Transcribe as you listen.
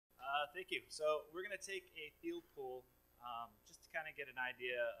Thank you. So we're going to take a field poll just to kind of get an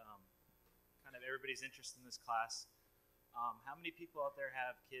idea, kind of everybody's interest in this class. How many people out there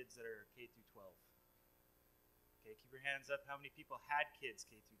have kids that are K through 12? Okay, keep your hands up. How many people had kids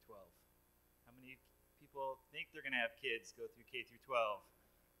K through 12? How many people think they're going to have kids go through K through 12?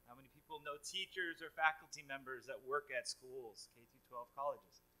 How many people know teachers or faculty members that work at schools, K through 12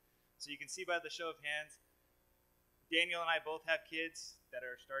 colleges? So you can see by the show of hands, Daniel and I both have kids that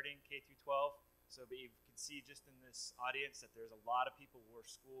are starting K through 12. So but you can see just in this audience that there's a lot of people where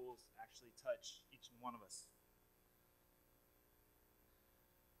schools actually touch each and one of us.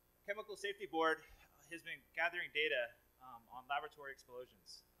 Chemical Safety Board has been gathering data on laboratory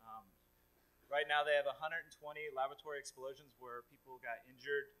explosions. Right now they have 120 laboratory explosions where people got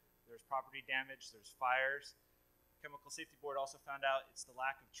injured, there's property damage, there's fires. Chemical Safety Board also found out it's the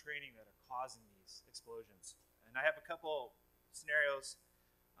lack of training that are causing these explosions. And I have a couple scenarios.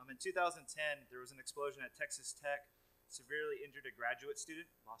 In 2010, there was an explosion at Texas Tech, severely injured a graduate student,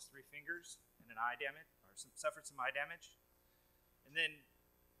 lost 3 fingers and an eye damage, or suffered some eye damage. And then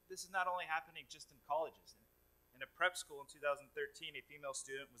this is not only happening just in colleges. In a prep school in 2013, a female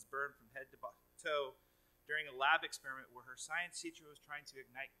student was burned from head to toe during a lab experiment where her science teacher was trying to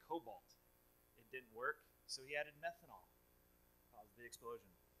ignite cobalt. It didn't work, so he added methanol, caused the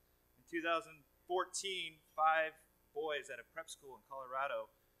explosion. In 2014, 5 boys at a prep school in Colorado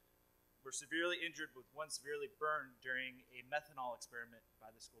were severely injured with one severely burned during a methanol experiment by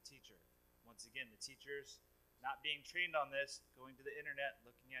the school teacher. Once again, the teachers not being trained on this, going to the internet,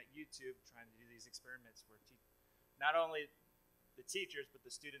 looking at YouTube, trying to do these experiments where not only the teachers, but the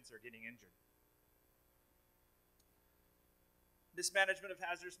students are getting injured. Mismanagement of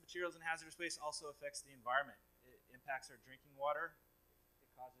hazardous materials and hazardous waste also affects the environment. It impacts our drinking water, it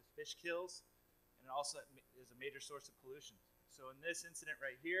causes fish kills, and it also is a major source of pollution. So in this incident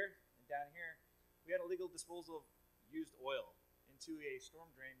right here and down here, we had illegal disposal of used oil into a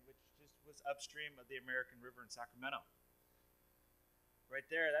storm drain which just was upstream of the American River in Sacramento. Right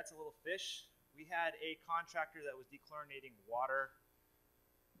there, that's a little fish. We had a contractor that was dechlorinating water.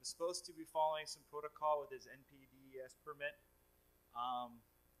 He was supposed to be following some protocol with his NPDES permit.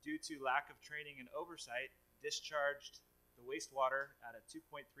 Due to lack of training and oversight, discharged the wastewater at a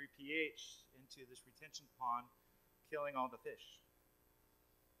 2.3 pH into this retention pond, killing all the fish.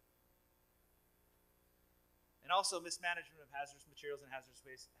 And also, mismanagement of hazardous materials and hazardous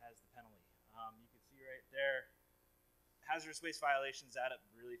waste has the penalty. You can see right there, hazardous waste violations add up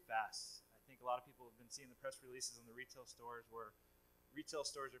really fast. I think a lot of people have been seeing the press releases on the retail stores where retail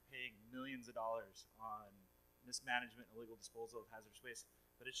stores are paying millions of dollars on mismanagement and illegal disposal of hazardous waste.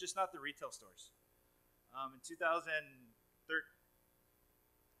 But it's just not the retail stores. In 2012,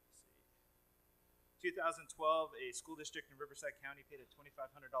 a school district in Riverside County paid a $2,500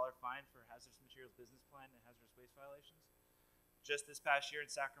 fine for Hazardous Materials Business Plan and hazardous waste violations. Just this past year in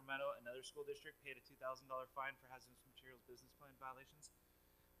Sacramento, another school district paid a $2,000 fine for Hazardous Materials Business Plan violations.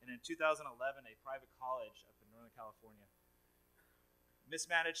 And in 2011, a private college up in Northern California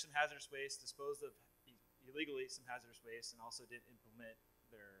mismanaged some hazardous waste, disposed of illegally some hazardous waste, and also didn't implement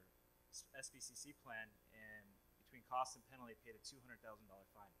their SBCC plan, and between cost and penalty paid a $200,000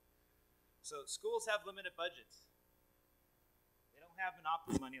 fine. So schools have limited budgets. They don't have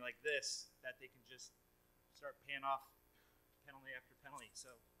monopoly money like this that they can just start paying off penalty after penalty. So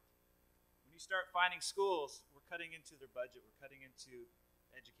when you start finding schools, we're cutting into their budget, we're cutting into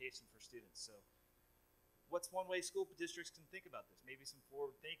education for students. So what's one way school districts can think about this? Maybe some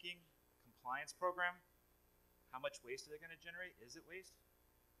forward thinking, compliance program. How much waste are they going to generate? Is it waste?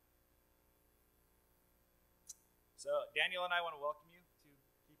 So Daniel and I want to welcome you to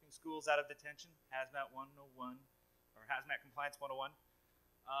Keeping Schools Out of Detention, Hazmat 101, or Hazmat Compliance 101.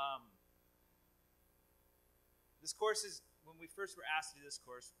 This course is, when we first were asked to do this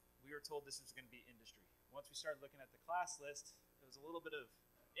course, we were told this was going to be industry. Once we started looking at the class list, it was a little bit of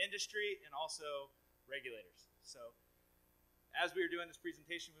industry and also regulators. So as we were doing this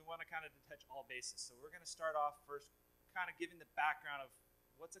presentation, we want to kind of touch all bases. So we're going to start off first kind of giving the background of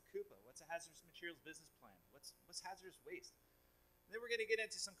what's a CUPA, what's a Hazardous Materials Business Plan, what's hazardous waste. And then we're going to get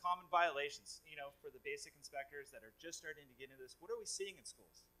into some common violations, for the basic inspectors that are just starting to get into this. What are we seeing in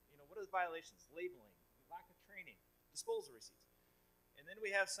schools? What are the violations? Labeling, lack of training, disposal receipts. And then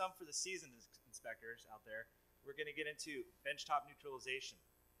we have some for the seasoned inspectors out there. We're going to get into benchtop neutralization,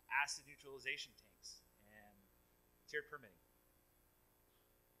 acid neutralization tanks, and tiered permitting.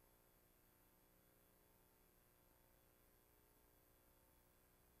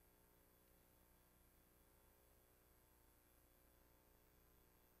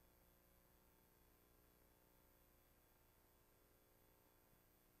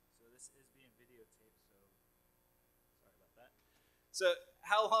 this is being videotaped, so sorry about that. So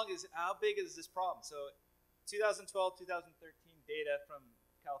how big is this problem? So 2012, 2013 data from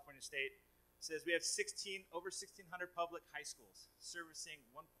California State says we have over 1,600 public high schools servicing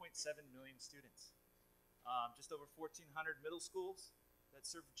 1.7 million students. Just over 1,400 middle schools that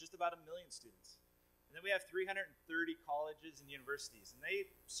serve just about 1 million students. And then we have 330 colleges and universities, and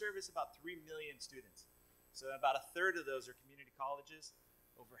they service about 3 million students. So about a third of those are community colleges,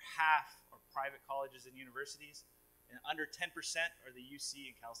 over half are private colleges and universities, and under 10% are the UC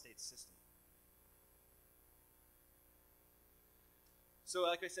and Cal State system. So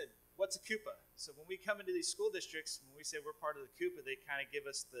like I said, what's a CUPA? So when we come into these school districts, when we say we're part of the CUPA, they kind of give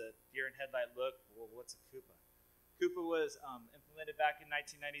us the deer in headlight look. Well, what's a CUPA? CUPA was implemented back in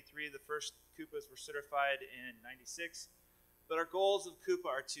 1993. The first CUPAs were certified in 96. But our goals of CUPA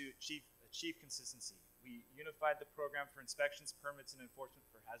are to achieve consistency. We unified the program for inspections, permits, and enforcement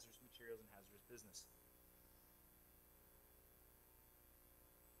for hazardous materials and hazardous business.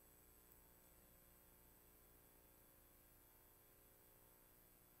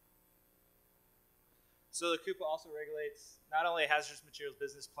 So the CUPA also regulates not only Hazardous Materials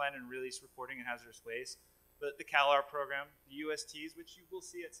Business Plan and release reporting and hazardous waste, but the CalR program, the USTs, which you will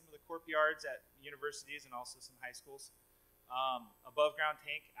see at some of the courtyards at universities and also some high schools. Above ground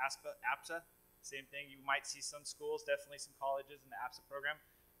tank, APSA, same thing. You might see some schools, definitely some colleges in the APSA program,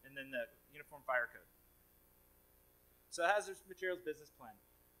 and then the Uniform Fire Code. So Hazardous Materials Business Plan.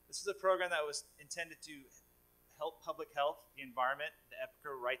 This is a program that was intended to help public health, the environment, the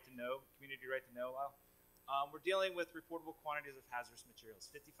EPICA right to know, community right to know. We're dealing with reportable quantities of hazardous materials,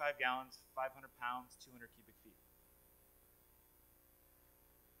 55 gallons, 500 pounds, 200 cubic feet.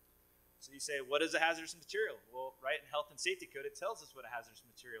 So you say, what is a hazardous material? Well, right in Health and Safety Code, it tells us what a hazardous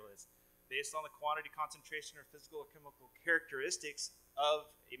material is. Based on the quantity, concentration, or physical or chemical characteristics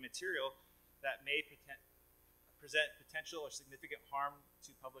of a material that may present potential or significant harm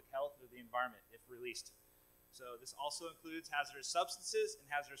to public health or the environment if released. So this also includes hazardous substances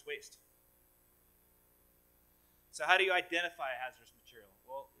and hazardous waste. So how do you identify a hazardous material?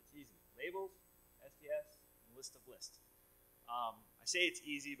 Well, it's easy. Labels, STS, and list of list. I say it's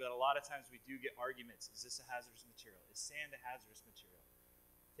easy, but a lot of times we do get arguments. Is this a hazardous material? Is sand a hazardous material?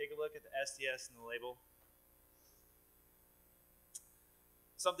 Take a look at the STS and the label.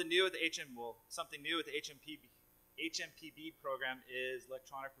 Something new with the HMPB program is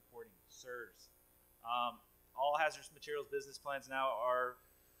electronic reporting, SIRS. All hazardous materials business plans now are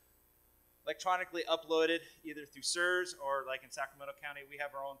electronically uploaded either through SIRS or like in Sacramento County, we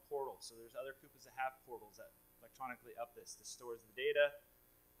have our own portal. So there's other CUPAs that have portals that electronically up this. This stores the data.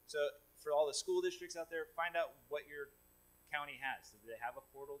 So for all the school districts out there, find out what your county has. Do they have a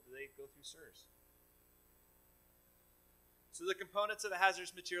portal? Do they go through SIRS? So the components of a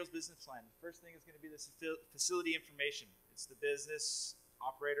hazardous materials business plan. The first thing is going to be the facility information. It's the business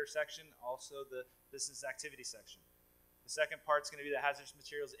operator section, also the business activity section. The second part is going to be the hazardous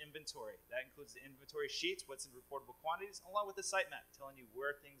materials inventory. That includes the inventory sheets, what's in reportable quantities, along with the site map, telling you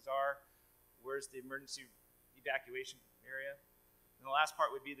where things are, where's the emergency evacuation area. And the last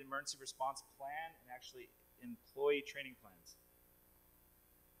part would be the emergency response plan and actually employee training plans.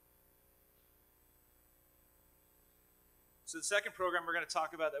 So the second program we're going to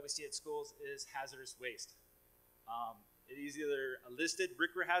talk about that we see at schools is hazardous waste. It is either a listed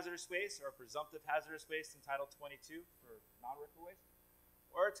RCRA hazardous waste or a presumptive hazardous waste in Title 22 for non-RCRA waste,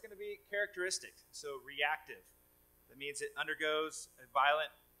 or it's going to be characteristic, so reactive. That means it undergoes a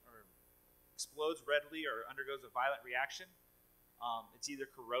violent or explodes readily or undergoes a violent reaction. It's either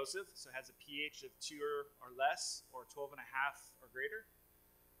corrosive, so it has a pH of 2 or less, or 12.5 or greater.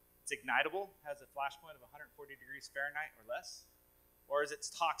 It's ignitable, has a flash point of 140 degrees Fahrenheit or less, or is it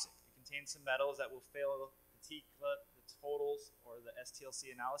toxic? It contains some metals that will fail the TCLA, the totals, or the STLC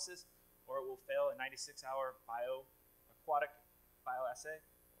analysis, or it will fail a 96-hour aquatic bioassay,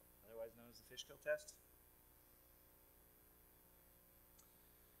 otherwise known as the fish kill test.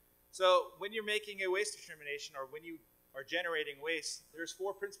 So when you're making a waste determination, or when you are generating waste, there's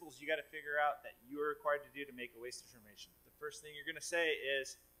 4 principles you got to figure out that you are required to do to make a waste determination. The first thing you're going to say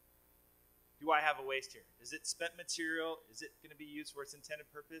is, do I have a waste here? Is it spent material? Is it going to be used for its intended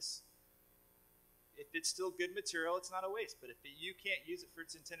purpose? If it's still good material, it's not a waste. But if you can't use it for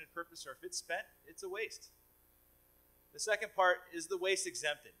its intended purpose, or if it's spent, it's a waste. The second part is the waste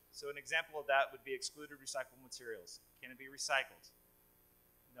exempted. So an example of that would be excluded recyclable materials. Can it be recycled?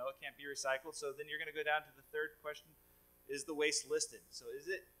 No, it can't be recycled. So then you're going to go down to the third question. Is the waste listed? So is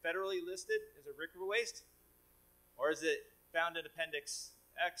it federally listed as a RCRA waste? Or is it found in Appendix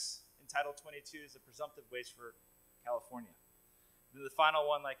X in Title 22 as a presumptive waste for California? Then the final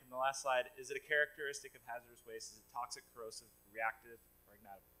one, like in the last slide, is it a characteristic of hazardous waste? Is it toxic, corrosive, reactive, or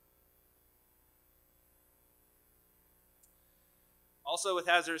ignitable? Also with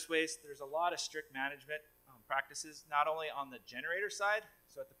hazardous waste, there's a lot of strict management practices, not only on the generator side,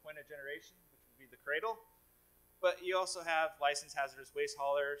 so at the point of generation, which would be the cradle, but you also have licensed hazardous waste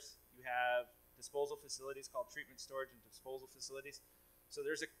haulers. You have disposal facilities called treatment, storage, and disposal facilities. So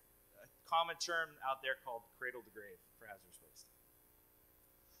there's a common term out there called cradle to grave for hazardous waste.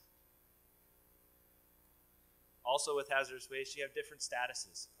 Also with hazardous waste, you have different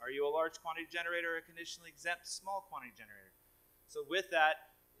statuses. Are you a large quantity generator or a conditionally exempt small quantity generator? So with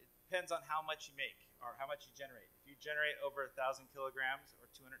that, it depends on how much you make or how much you generate. If you generate over 1,000 kilograms or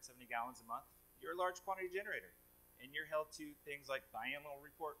 270 gallons a month, you're a large quantity generator. And you're held to things like biannual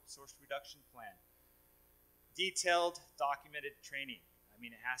report, source reduction plan, detailed documented training. I mean,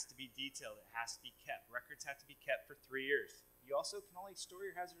 it has to be detailed. It has to be kept. Records have to be kept for 3 years. You also can only store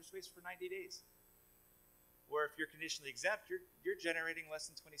your hazardous waste for 90 days. Or if you're conditionally exempt, you're generating less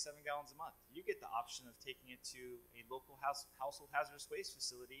than 27 gallons a month. You get the option of taking it to a local household hazardous waste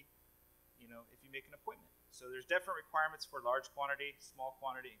facility, if you make an appointment. So there's different requirements for large quantity, small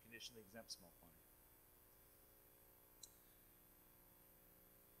quantity, and conditionally exempt small quantity.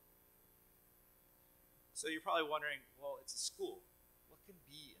 So you're probably wondering, well, it's a school. What can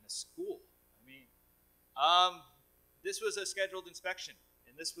be in a school? I mean, this was a scheduled inspection,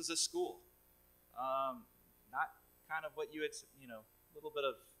 and this was a school. Not kind of what you had, a little bit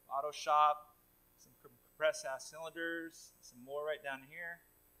of auto shop, some compressed gas cylinders, some more right down here.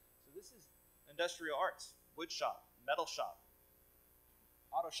 So this is industrial arts, wood shop, metal shop,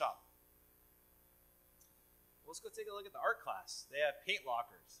 auto shop. Well, let's go take a look at the art class. They have paint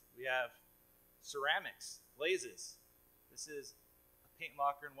lockers. We have ceramics, glazes. This is a paint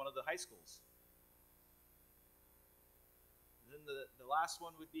locker in one of the high schools. Then the last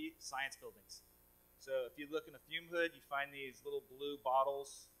one would be science buildings. So if you look in a fume hood, you find these little blue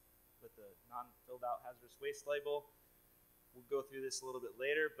bottles with the non-filled out hazardous waste label. We'll go through this a little bit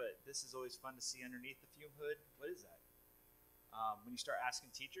later, but this is always fun to see underneath the fume hood. What is that? When you start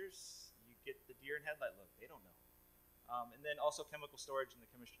asking teachers, you get the deer in headlight look. They don't know. And then also chemical storage in the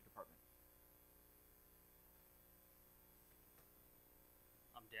chemistry department.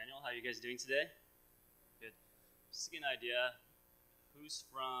 I'm Daniel. How are you guys doing today? Good. Just to get an idea, who's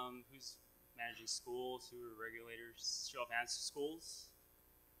managing schools, who are regulators? Show of hands to schools.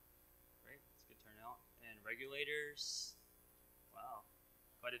 Great, that's a good turnout. And regulators, wow,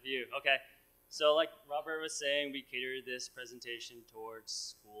 quite a few. Okay, so like Robert was saying, we catered this presentation towards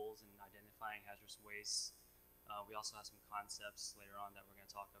schools and identifying hazardous waste. We also have some concepts later on that we're going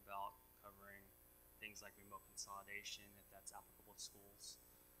to talk about, covering things like remote consolidation, if that's applicable to schools.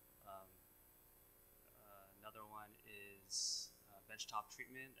 Another one is benchtop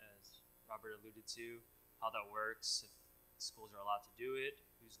treatment, as Robert alluded to, how that works, if schools are allowed to do it,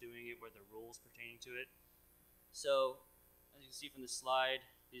 who's doing it, what are the rules pertaining to it. So, as you can see from the slide,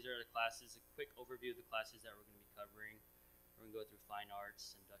 these are the classes, a quick overview of the classes that we're going to be covering. We're going to go through fine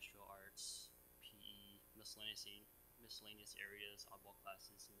arts, industrial arts, PE, miscellaneous areas, oddball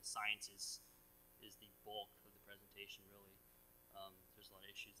classes, and the sciences is the bulk of the presentation, really. There's a lot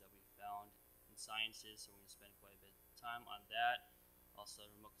of issues that we found in sciences, so we're going to spend quite a bit of time on that. Also,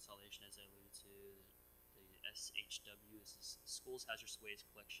 remote consolidation, as I alluded to, the SHW, this is Schools Hazardous Waste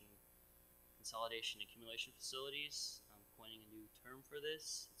Collection, Consolidation, and Accumulation Facilities. I'm coining a new term for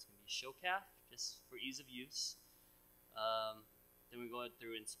this. It's going to be SHOCAF, just for ease of use. Then we go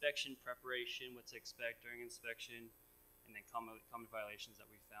through inspection, preparation, what to expect during inspection, and then common violations that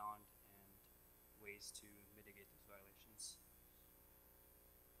we found and ways to mitigate those violations.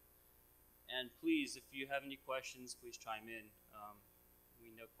 And please, if you have any questions, please chime in. We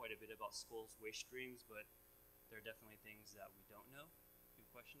know quite a bit about schools' waste streams, but there are definitely things that we don't know. Do you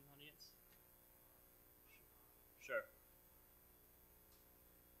have questions, audience? Sure.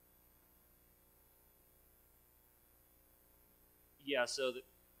 Yeah, so the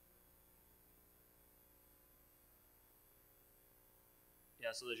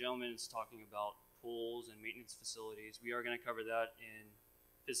gentleman is talking about pools and maintenance facilities. We are going to cover that in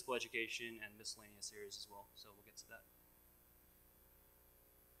physical education and miscellaneous areas as well, so we'll get to that.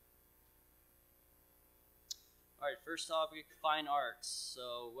 All right, first topic, fine arts.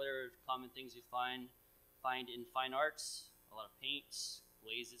 So what are common things you find in fine arts? A lot of paints,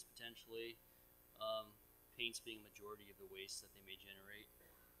 glazes potentially, paints being a majority of the waste that they may generate.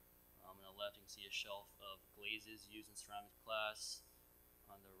 On the left, you can see a shelf of glazes used in ceramic class.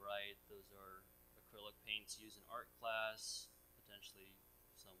 On the right, those are acrylic paints used in art class, potentially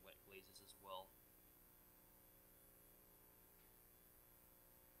some wet glazes as well.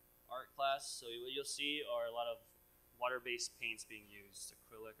 art class. So what you'll see are a lot of water-based paints being used,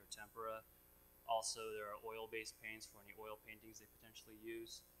 acrylic or tempera. Also, there are oil-based paints for any oil paintings they potentially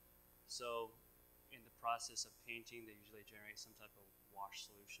use. So in the process of painting, they usually generate some type of wash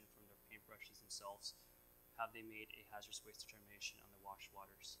solution from their paintbrushes themselves. Have they made a hazardous waste determination on the wash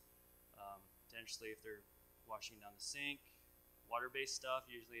waters? Potentially, if they're washing down the sink, water-based stuff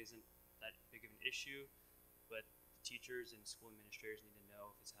usually isn't that big of an issue, but teachers and school administrators need to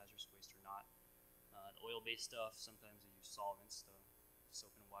know if it's hazardous waste or not. The oil-based stuff, sometimes they use solvents. The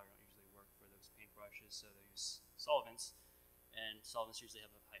soap and water don't usually work for those paintbrushes, so they use solvents. And solvents usually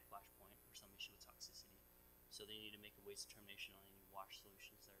have a high flash point or some issue with toxicity. So they need to make a waste determination on any wash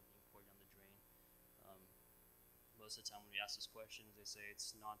solutions that are being poured down the drain. Most of the time when we ask those questions, they say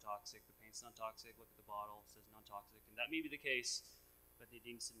it's non-toxic, the paint's non-toxic, look at the bottle, it says non-toxic, and that may be the case, but they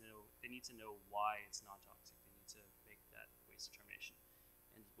need to know why it's non-toxic. They need to make that waste determination.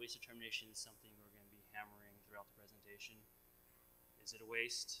 And waste determination is something we're going to be hammering throughout the presentation. Is it a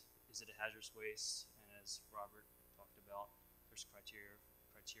waste? Is it a hazardous waste? And as Robert talked about, there's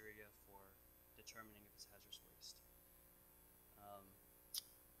criteria for determining if it's hazardous waste.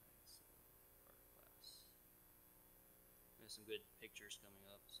 There's some good pictures coming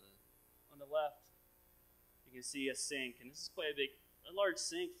up. So on the left, you can see a sink, and this is quite a large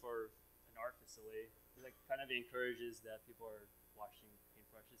sink for an art facility. It kind of encourages that people are washing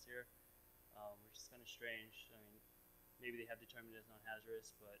paintbrushes here, which is kind of strange. I mean, maybe they have determined it as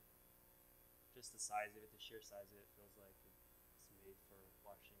non-hazardous, but just the size of it, the sheer size of it, feels like it's made for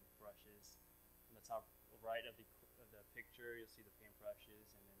washing brushes. On the top right of the picture, you'll see the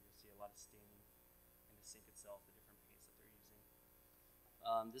paintbrushes, and then you'll see a lot of staining in the sink itself, the different paints that they're using.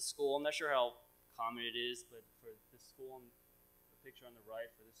 This school, I'm not sure how common it is, but for this school, the picture on the right,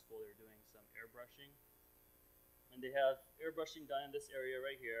 for this school, they're doing some airbrushing. And they have airbrushing done in this area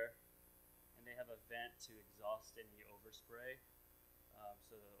right here, and they have a vent to exhaust any overspray.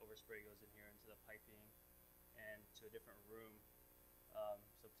 So the overspray goes in here into the piping and to a different room.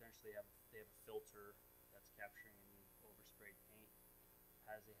 So potentially they have a filter that's capturing any oversprayed paint.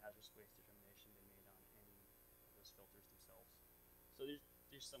 Has a hazardous waste determination been made on any of those filters themselves? So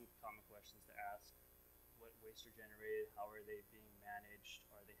there's some common questions to ask. What waste are generated? How are they being managed?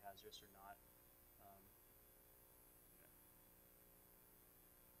 Are they hazardous or not?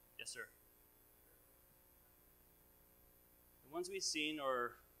 Yes, sir. The ones we've seen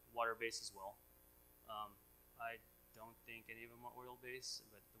are water-based as well. I don't think any of them are oil-based,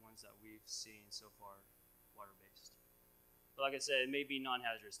 but the ones that we've seen so far, water-based. But like I said, it may be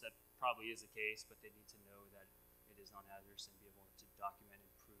non-hazardous. That probably is the case, but they need to know that it is non-hazardous and be able to document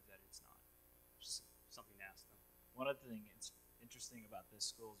and prove that it's not. Just something to ask them. One other thing that's interesting about this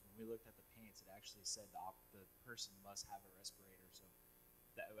school is when we looked at the paints, it actually said the person must have a respirator. So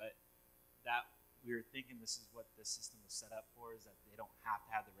that we were thinking this is what the system was set up for, is that they don't have to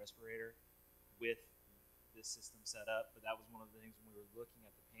have the respirator with this system set up. But that was one of the things when we were looking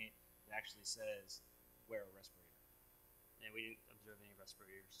at the paint, it actually says wear a respirator. And we didn't observe any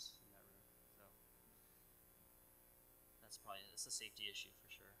respirators in that room, so that's a safety issue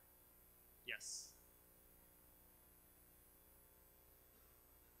for sure. Yes.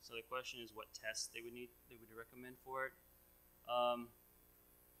 So the question is what tests they would recommend for it.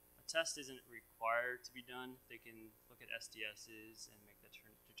 A test isn't required to be done. They can look at SDSs and make that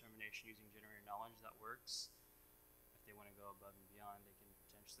determination using generated knowledge. That works. If they want to go above and beyond, they can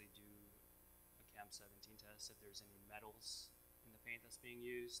potentially do a CAM 17 test if there's any metals in the paint that's being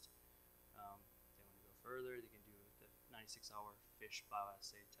used. If they want to go further, they can do the 96-hour fish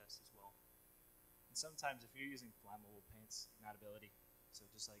bioassay test as well. And sometimes if you're using flammable paints, ignitability, so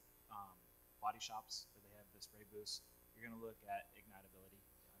just like body shops where they have the spray booths, you're going to look at ignitability.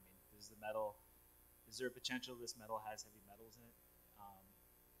 I mean, is the metal, is there a potential this metal has heavy metals in it?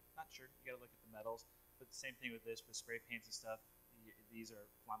 Not sure. You got to look at the metals. But the same thing with this, with spray paints and stuff. These are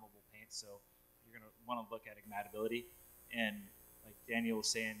flammable paints, so you're going to want to look at ignitability. And like Daniel was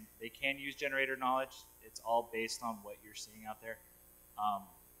saying, they can use generator knowledge. It's all based on what you're seeing out there.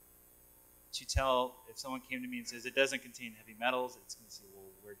 To tell, if someone came to me and says it doesn't contain heavy metals, it's going to say, well,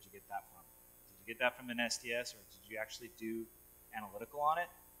 where did you get that from? Did you get that from an SDS, or did you actually do analytical on it?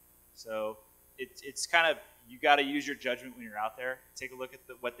 So it's kind of, you got to use your judgment when you're out there. Take a look at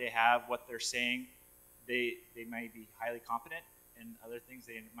what they have, what they're saying. They might be highly competent, and other things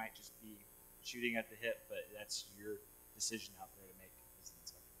they might just be shooting at the hip, but that's your decision out there to make as an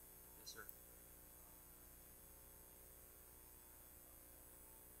inspector. Yes, sir.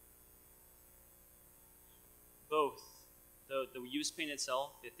 Both. The use paint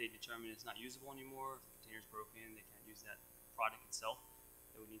itself, if they determine it's not usable anymore, if the container's broken, they can't use that product itself.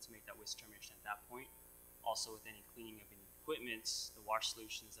 they would need to make that waste determination at that point. Also, with any cleaning of any equipment, the wash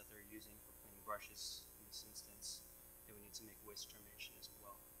solutions that they're using for cleaning brushes in this instance, they would need to make a waste determination as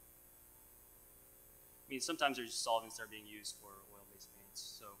well. I mean, sometimes there's solvents that are being used for oil-based paints,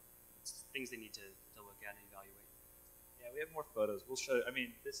 so it's things they need to look at and evaluate. Yeah, we have more photos. We'll show. I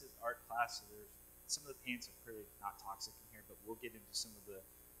mean, this is art class, so there's some of the paints are pretty not toxic in here, but we'll get into some of the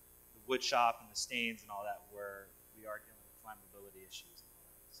wood shop and the stains and all that where we are dealing with flammability issues and all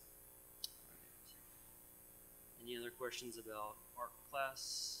that. So. Any other questions about art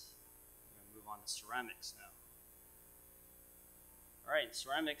class? I'm going to move on to ceramics now. All right,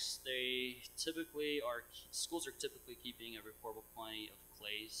 ceramics, schools are typically keeping a reportable quantity of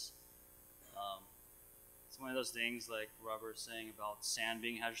clays. It's one of those things like Robert was saying about sand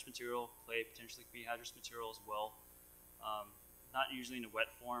being a hazardous material, clay potentially could be a hazardous material as well. Not usually in a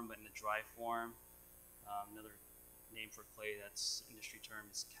wet form, but in a dry form. Another name for clay that's industry term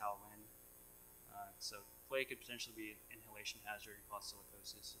is calwin. So clay could potentially be an inhalation hazard and cause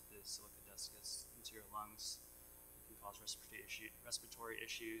silicosis if the silica dust gets into your lungs. It can cause respiratory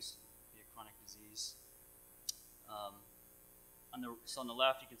issues, be a chronic disease. So on the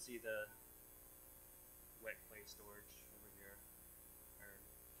left, you can see the wet clay storage over here. They're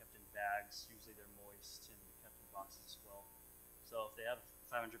kept in bags. Usually they're moist and kept in boxes as well. So if they have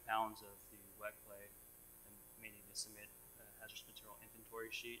 500 pounds of the wet clay, then they may need to submit a hazardous material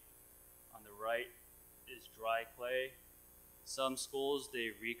inventory sheet. On the right is dry clay. Some schools, they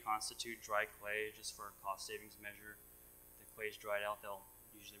reconstitute dry clay just for a cost savings measure. If the clay is dried out, they'll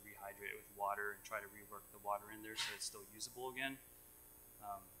usually rehydrate it with water and try to rework the water in there so it's still usable again.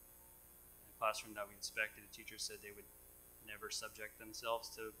 In the classroom that we inspected, the teacher said they would never subject themselves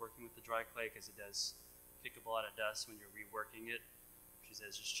to working with the dry clay because it does pick up a lot of dust when you're reworking it. She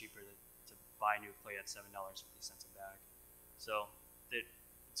says it's just cheaper to buy new clay at $7.50 a bag. So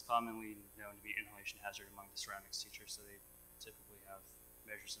it's commonly known to be an inhalation hazard among the ceramics teachers, so they typically have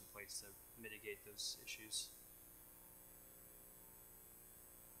measures in place to mitigate those issues.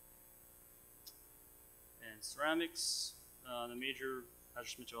 And ceramics, the major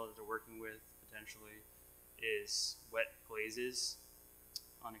hazardous material that they're working with potentially is wet glazes.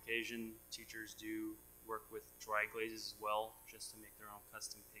 On occasion, teachers do work with dry glazes as well, just to make their own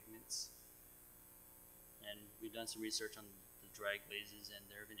custom pigments. And we've done some research on the dry glazes, and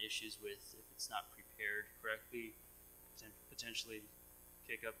there have been issues with if it's not prepared correctly, potentially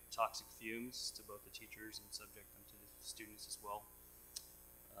kick up toxic fumes to both the teachers and subject them to the students as well.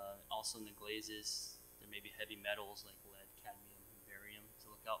 Also in the glazes, there may be heavy metals like lead, cadmium, and barium to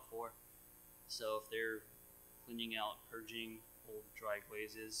look out for. So if they're cleaning out, purging old dry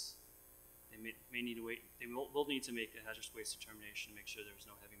glazes, they may need to wait. They will need to make a hazardous waste determination to make sure there's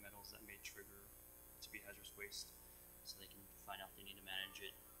no heavy metals that may trigger to be hazardous waste, so they can find out if they need to manage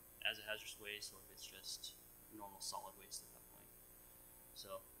it as a hazardous waste or if it's just normal solid waste at that point.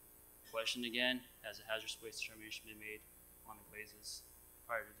 So, question again: has a hazardous waste determination been made on the glazes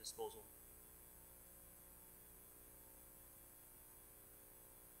prior to disposal?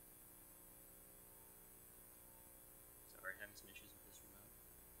 Sorry, having some issues with this remote.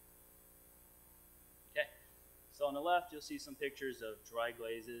 Okay, so on the left you'll see some pictures of dry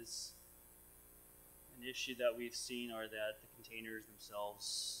glazes. An issue that we've seen are that the containers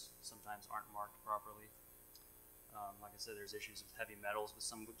themselves sometimes aren't marked properly. Like I said, there's issues with heavy metals with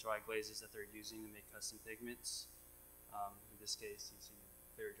some dry glazes that they're using to make custom pigments. In this case, you see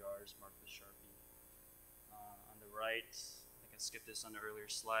clear jars marked with Sharpie. On the right, I think I skipped this on the earlier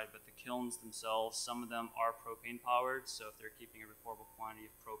slide, but the kilns themselves, some of them are propane powered, so if they're keeping a reportable quantity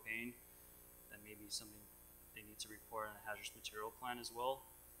of propane, then maybe something they need to report on a hazardous material plan as well.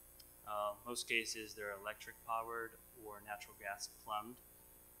 Most cases, they're electric powered or natural gas plumbed.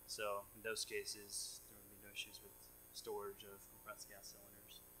 So in those cases, there would be no issues with storage of compressed gas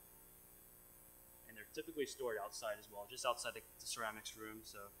cylinders. And they're typically stored outside as well, just outside the ceramics room.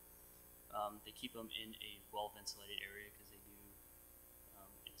 So they keep them in a well-ventilated area because they do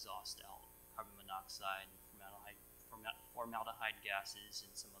exhaust out carbon monoxide and formaldehyde gases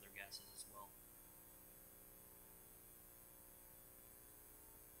and some other gases as well.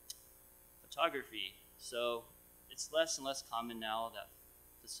 Photography. So it's less and less common now that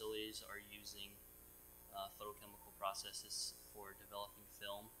facilities are using photochemical processes for developing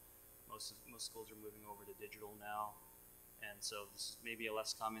film. Most schools are moving over to digital now, and so this is maybe a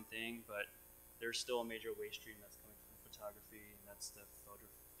less common thing, but there's still a major waste stream that's coming from photography, and that's the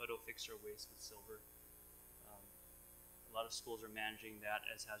photo fixture waste with silver. A lot of schools are managing that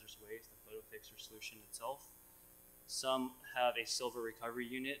as hazardous waste, the photo fixture solution itself. Some have a silver recovery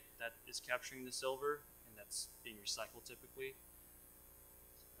unit that is capturing the silver, and that's being recycled typically.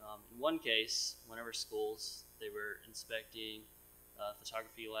 one case, one of our schools, they were inspecting a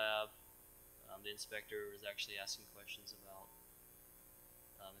photography lab. The inspector was actually asking questions about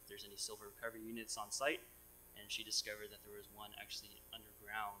if there's any silver recovery units on site, and she discovered that there was one actually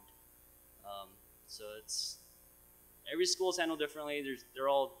underground. So it's every school is handled differently. They're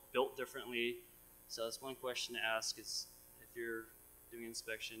all built differently. So that's one question to ask: is if you're doing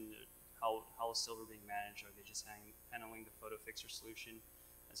inspection, how is silver being managed? Are they just handling the photo fixer solution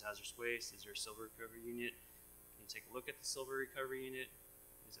as hazardous waste? Is there a silver recovery unit? Can you take a look at the silver recovery unit?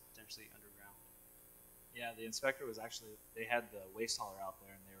 Is it potentially underground? Yeah, the inspector was actually, they had the waste hauler out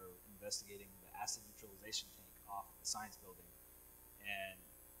there and they were investigating the acid neutralization tank off the science building. And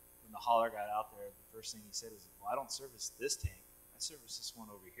when the hauler got out there, the first thing he said was, well, I don't service this tank, I service this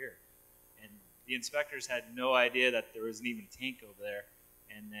one over here. And the inspectors had no idea that there was an even tank over there.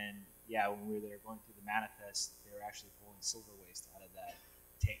 And then, yeah, when we were there going through the manifest, they were actually pulling silver waste out of that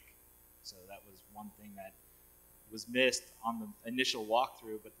tank. So that was one thing that was missed on the initial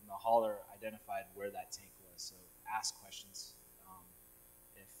walkthrough, but then the hauler identified where that tank was. So ask questions.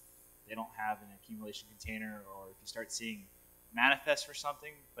 If they don't have an accumulation container, or if you start seeing manifest for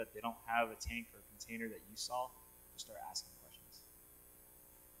something, but they don't have a tank or container that you saw, just start asking questions.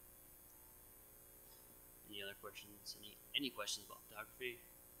 Any other questions? Any questions about photography?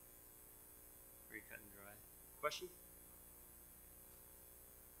 Pretty cut and dry. Question?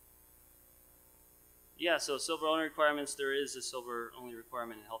 Yeah, so silver only requirements, there is a silver only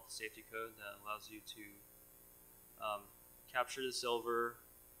requirement in Health and Safety Code that allows you to capture the silver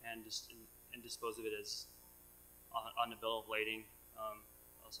and dispose of it as on the bill of lading.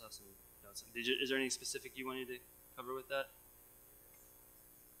 Also have some notes. Is there anything specific you wanted to cover with that?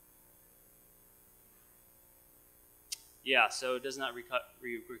 Yeah, so it does not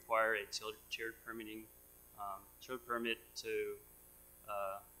require a tiered permitting, tiered permit to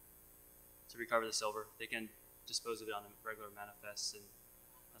recover the silver. They can dispose of it on a regular manifest, and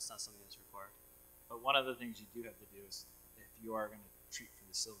that's not something that's required. But one of the things you do have to do is, if you are going to treat for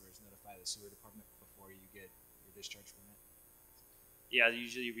the silver, is notify the sewer department before you get your discharge permit. Yeah, they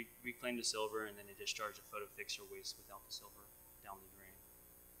usually reclaim the silver, and then they discharge the photo fixer waste without the silver down the drain.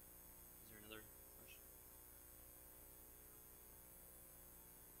 Is there another question?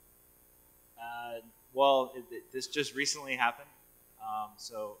 Well, this just recently happened.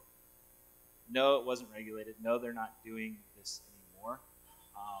 So no, it wasn't regulated. No, they're not doing this anymore.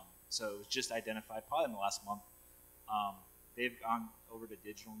 So it was just identified probably in the last month. They've gone over to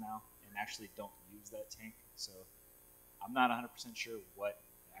digital now and actually don't use that tank. So I'm not 100% sure what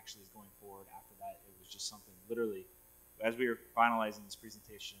actually is going forward after that. It was just something literally, as we were finalizing this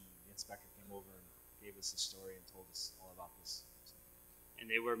presentation, the inspector came over and gave us a story and told us all about this. So. And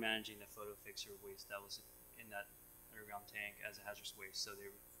they were managing the photo fixer waste that was in that underground tank as a hazardous waste. So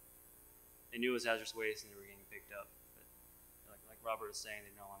they knew it was hazardous waste and they were getting picked up. But like Robert was saying,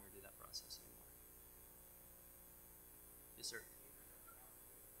 they no longer do that process anymore. Yes, sir.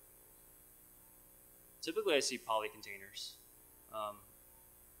 Typically, I see poly containers,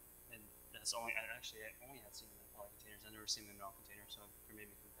 and that's I only had seen them in poly containers. I've never seen them in all containers, so there may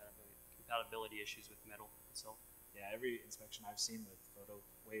be compatibility issues with metal itself. Yeah, every inspection I've seen with photo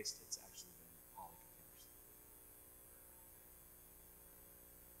waste, it's actually been poly containers.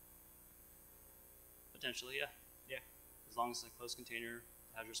 Potentially, yeah. Yeah. As long as it's a closed container,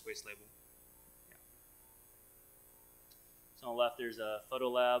 hazardous waste label. Yeah. So on the left, there's a photo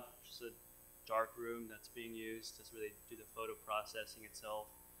lab, which is a dark room that's being used. That's where they do the photo processing itself.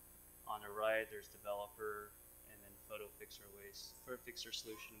 On the right, there's developer, and then photo fixer waste, photo fixer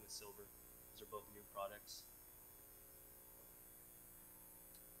solution with silver. Those are both new products.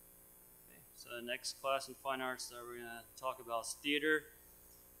 Okay, so the next class in fine arts that we're going to talk about is theater.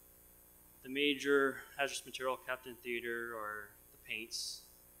 The major hazardous material kept in theater are the paints.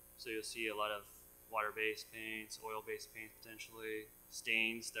 So you'll see a lot of water-based paints, oil-based paints potentially,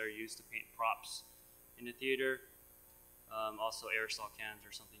 stains that are used to paint props in the theater. Also aerosol cans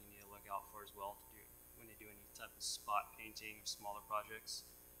are something you need to look out for as well to do when they do any type of spot painting of smaller projects.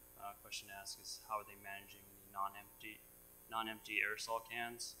 Question to ask is, how are they managing the non-empty aerosol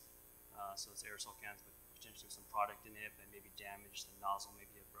cans? So it's aerosol cans with potentially some product in it that maybe damaged, the nozzle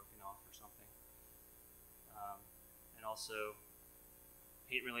maybe have broken off or something. And also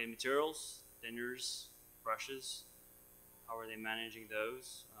paint-related materials, thinners, brushes. How are they managing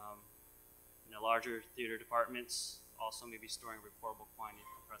those? In the larger theater departments, also maybe storing reportable quantity of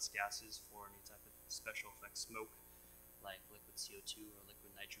compressed gases for any type of special effect smoke, like liquid CO2 or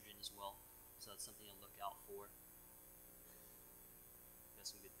liquid nitrogen as well. So that's something to look out for. Got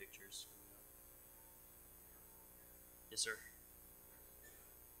some good pictures coming up. Yes, sir.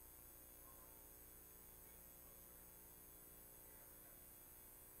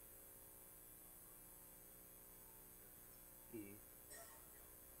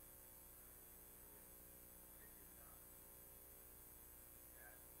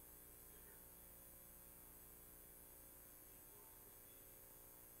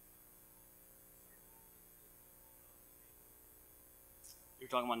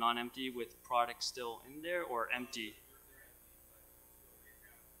 talking about non-empty with product still in there, or empty?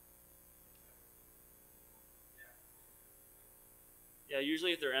 Yeah,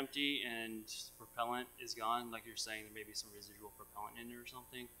 usually if they're empty and propellant is gone, like you're saying, there may be some residual propellant in there or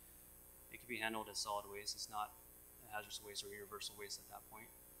something, it can be handled as solid waste. It's not a hazardous waste or universal waste at that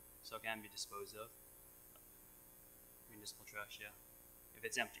point. So it can be disposed of. Municipal trash, yeah, if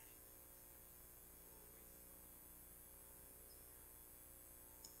it's empty.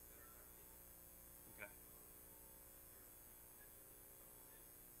 Okay.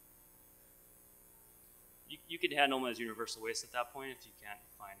 You could handle them as universal waste at that point if you can't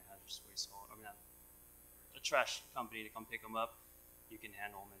find a hazardous waste hauler. I mean, a trash company to come pick them up. You can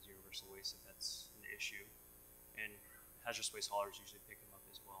handle them as universal waste if that's an issue. And hazardous waste haulers usually pick them up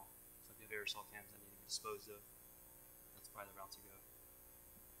as well. So if you have aerosol cans that need to be disposed of, that's probably the route to go.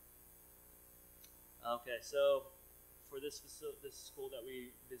 Okay, so for this school that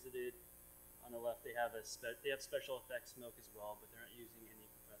we visited, on the left they have special effects smoke as well, but they're not using any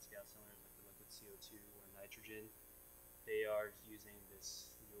compressed gas cylinders like the liquid CO2 or nitrogen. They are using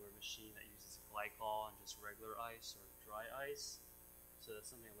this newer machine that uses glycol and just regular ice or dry ice. So that's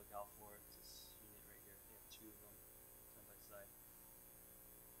something to look out for. It's this unit right here. They have two of them side by side.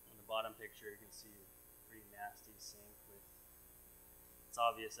 On the bottom picture, you can see a pretty nasty sink with. It's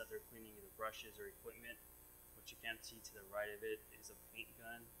obvious that they're cleaning either brushes or equipment. What you can't see to the right of it is a paint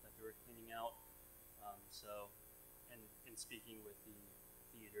gun that they were cleaning out. And speaking with the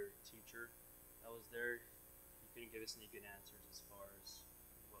theater teacher that was there, he couldn't give us any good answers as far as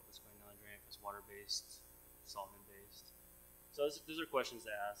what was going on in the drain, if it was water-based, solvent-based. So those are questions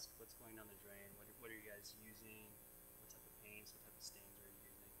to ask. What's going on the drain? What are you guys using? What type of paints? What type of stains are you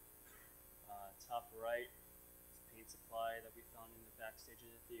using? Top right is paint supply that we found in the backstage of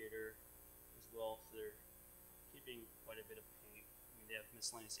the theater as well. So they're keeping quite a bit of paint. I mean, they have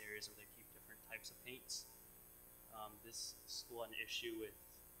miscellaneous areas where they keep different types of paints. This school had an issue with,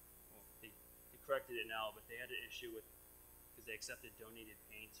 well, they corrected it now, but they had an issue with, because they accepted donated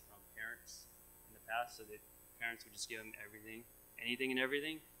paints from parents in the past, so that parents would just give them everything, anything and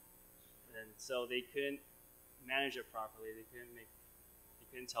everything, and so they couldn't manage it properly. They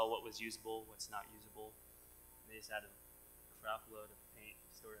couldn't tell what was usable, what's not usable. And they just had a crap load of paint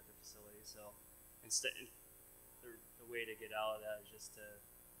stored at their facility. So instead, the way to get out of that is just to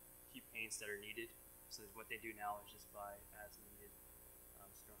keep paints that are needed. So what they do now is just buy as needed,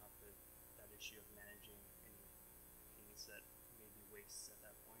 so you don't have that issue of managing any paints that may be wastes at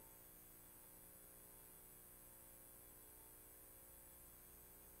that point.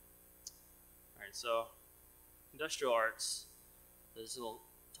 All right, so industrial arts. We'll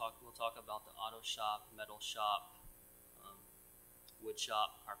talk about the auto shop, metal shop, wood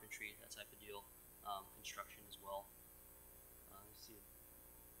shop, carpentry, that type of deal, construction as well. You see a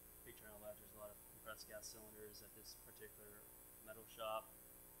picture on the left. There's a lot of compressed gas cylinders at this particular metal shop.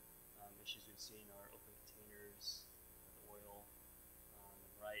 Issues we've seen are open containers with oil. On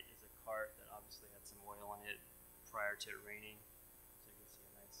the right is a cart that obviously had some oil on it prior to it raining. So you can see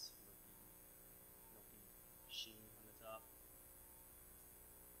a nice milky sheen on the top.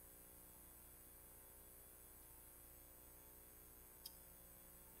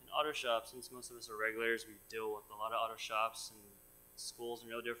 In auto shops, since most of us are regulars, we deal with a lot of auto shops, and schools are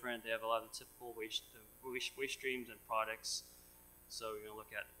no different. They have a lot of the typical waste streams and products. So you're going to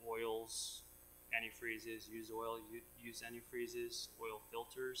look at oils, antifreezes, used oil, used antifreezes, oil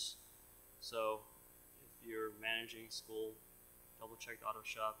filters. So if you're managing school, double check the auto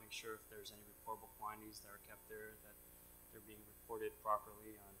shop, make sure if there's any reportable quantities that are kept there, that they're being reported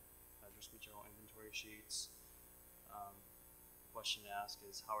properly on hazardous material inventory sheets. Question to ask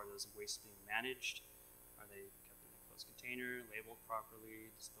is, how are those wastes being managed? Are they kept in a closed container, labeled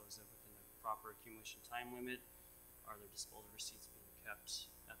properly, disposed of within the proper accumulation time limit? Are there disposal receipts being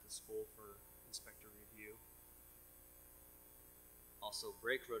kept at the school for inspector review? Also,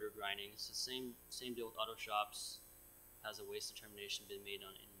 brake rotor grinding. It's the same deal with auto shops. Has a waste determination been made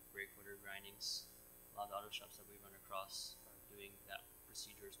on any brake rotor grindings? A lot of the auto shops that we run across are doing that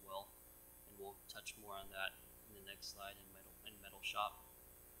procedure as well, and we'll touch more on that in the next slide in metal shop.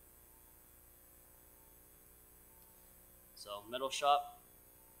 So metal shop,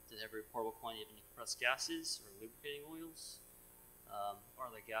 does it have a reportable quantity of any compressed gases or lubricating oils? Are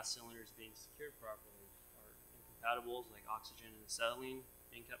the gas cylinders being secured properly? Are incompatibles like oxygen and acetylene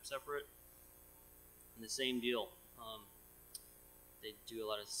being kept separate? And the same deal. They do a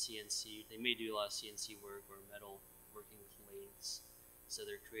lot of CNC. They may do a lot of CNC work or metal working with lathes, so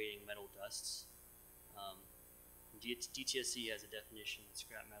they're creating metal dusts. DTSC has a definition of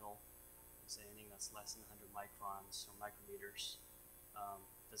scrap metal. It's anything that's less than 100 microns or micrometers.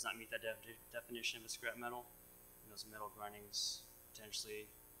 does not meet that definition of a scrap metal. And those metal grindings potentially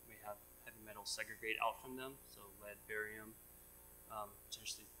may have heavy metals segregate out from them, so lead, barium,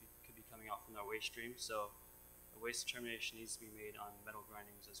 potentially could be coming out from their waste stream. So a waste determination needs to be made on metal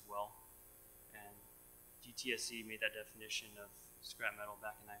grindings as well. And DTSC made that definition of scrap metal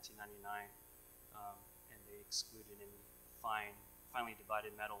back in 1999, and they excluded any finely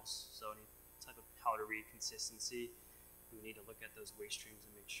divided metals. So any type of powdery consistency, we need to look at those waste streams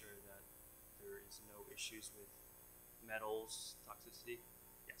and make sure that there is no issues with metals toxicity.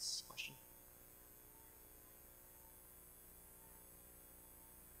 Yes, question?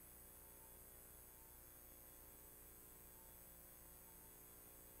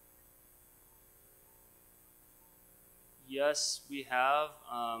 Yes, we have.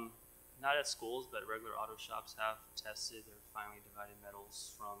 Not at schools, but regular auto shops have tested their finely divided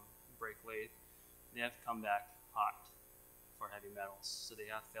metals from brake lathe. They have come back hot for heavy metals, so they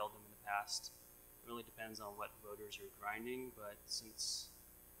have failed them in the past. It really depends on what rotors you're grinding, but since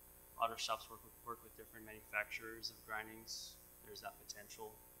auto shops work with different manufacturers of grindings, there's that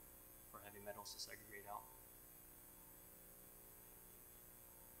potential for heavy metals to segregate out.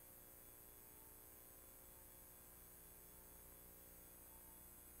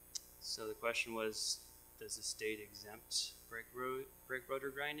 So the question was, does the state exempt brake rotor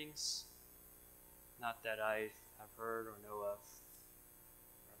grindings? Not that I have heard or know of.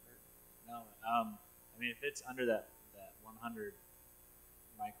 Robert? No, I mean, if it's under that 100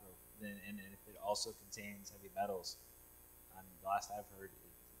 micro, then and if it also contains heavy metals, the last I've heard,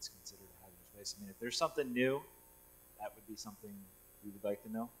 it's considered a hazardous waste. I mean, if there's something new, that would be something we would like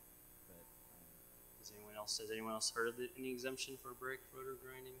to know. But has anyone else heard of any exemption for brake rotor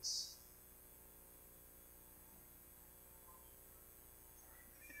grindings?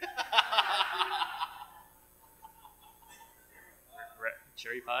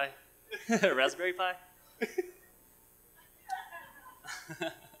 Cherry pie? Raspberry pie?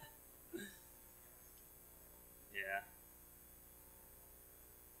 Yeah.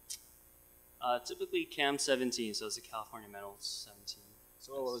 Typically CAM 17, so it's a California Metals 17.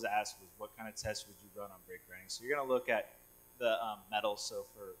 So what was asked was, what kind of test would you run on brake grinding? So you're going to look at the metals. So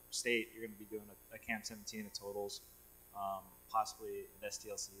for state, you're going to be doing a CAM 17, a totals, possibly an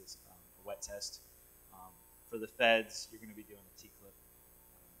STLC is a wet test. For the feds, you're going to be doing a T-clip.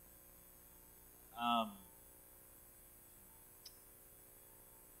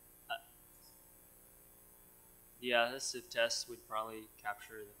 Yeah, the sieve test would probably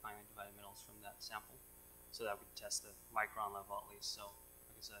capture the finely divided metals from that sample. So that would test the micron level at least. So,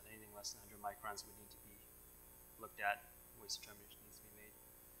 like I said, anything less than 100 microns would need to be looked at. Waste determination needs to be made.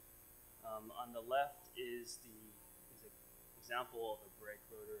 On the left is an example of a brake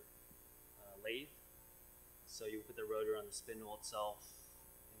rotor lathe. So you put the rotor on the spindle itself,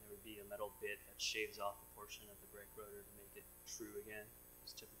 and there would be a metal bit that shaves off a portion of the brake rotor to make it true again,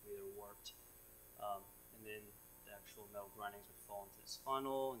 because typically they're warped. And then the actual metal grindings would fall into this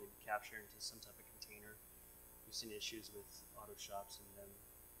funnel, and they'd be captured into some type of container. We've seen issues with auto shops and them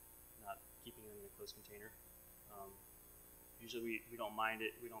not keeping them in a closed container. Usually we don't mind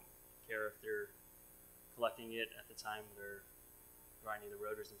it. We don't care if they're collecting it at the time they're grinding the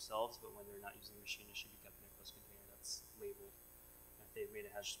rotors themselves, but when they're not using the machine, it should be kept in a closed container that's labeled. And if they've made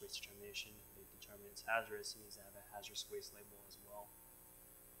a hazardous waste determination, if they've determined it's hazardous, it needs to have a hazardous waste label as well.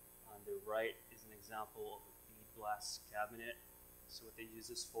 On the right is an example of a bead blast cabinet. So what they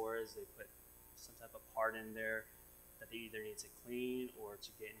use this for is they put some type of part in there that they either need to clean or to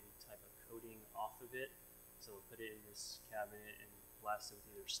get any type of coating off of it. So they'll put it in this cabinet and blast it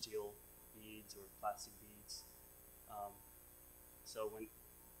with either steel beads or plastic beads. So when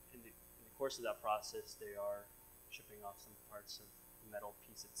in the course of that process, they are chipping off some parts of the metal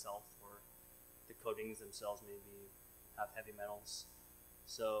piece itself, or the coatings themselves maybe have heavy metals.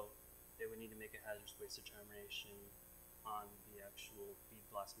 So they would need to make a hazardous waste determination on the actual bead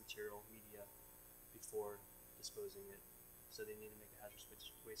blast material media before disposing it. So they need to make a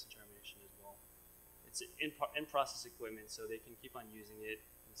hazardous waste determination as well. It's in-process equipment, so they can keep on using it.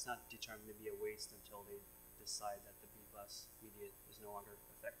 It's not determined to be a waste until they decide that the bead blast media is no longer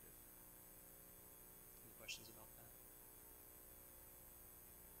effective. Any questions about that?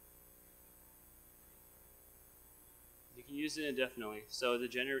 You can use it indefinitely. So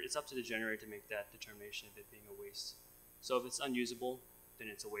it's up to the generator to make that determination of it being a waste. So if it's unusable, then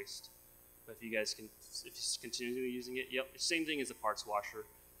it's a waste. But if you're continually using it, yep, same thing as a parts washer.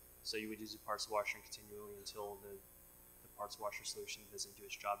 So you would use a parts washer continually until the parts washer solution doesn't do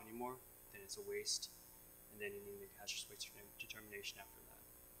its job anymore. Then it's a waste, and then you need to make a hazardous waste determination after that.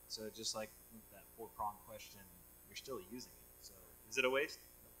 So just like that 4-prong question, you're still using it. So Is it a waste?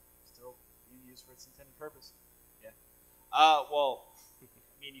 No. Still being used for its intended purpose. Yeah. Well,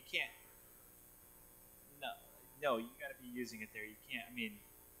 I mean, you can't. No, you got to be using it there. You can't. I mean,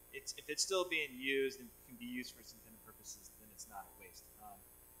 if it's still being used and can be used for its intended purposes, then it's not a waste.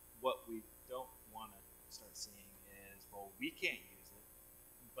 What we don't want to start seeing is, well, we can't use it,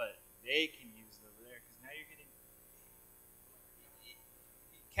 but they can use it over there, because now you're getting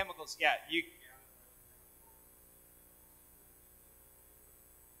chemicals. Yeah, you.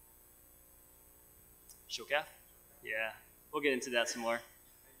 Showcaf? Yeah, we'll get into that some more.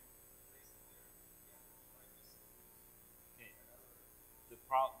 Okay. The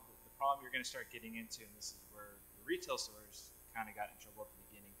problem you're going to start getting into, and this is where the retail stores kind of got in trouble at the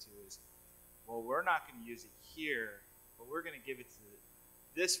beginning too, is, well, we're not going to use it here, but we're going to give it to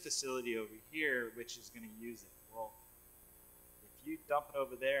this facility over here, which is going to use it. Well, if you dump it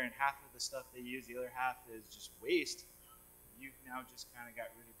over there and half of the stuff they use, the other half is just waste, you've now just kind of got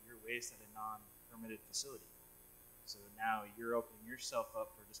rid of your waste at a non-permitted facility. So now you're opening yourself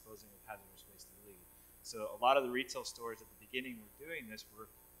up for disposing of hazardous waste illegally. So a lot of the retail stores at the beginning were doing this, were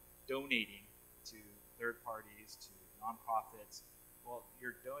donating to third parties, to nonprofits. Well,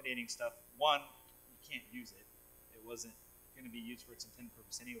 you're donating stuff. One, you can't use it. It wasn't going to be used for its intended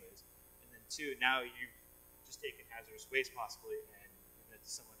purpose anyways. And then two, now you've just taken hazardous waste possibly and given it to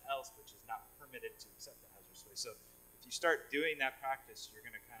someone else, which is not permitted to accept the hazardous waste. So if you start doing that practice, you're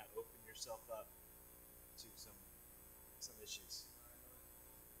going to kind of open yourself up to some issues.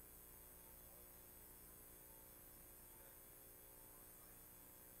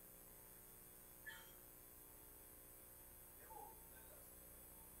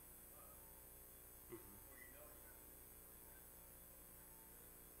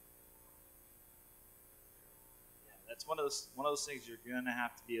 That's one of those things you're gonna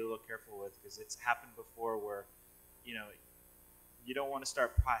have to be a little careful with, because it's happened before where, you know, you don't want to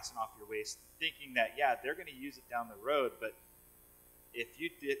start pricing off your waste, thinking that they're going to use it down the road, but if you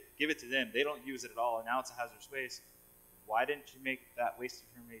give it to them, they don't use it at all, and now it's a hazardous waste. Why didn't you make that waste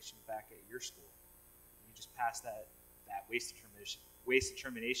determination back at your school? You just pass that waste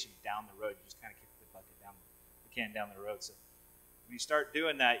determination down the road. You just kind of kick the can down the road. So when you start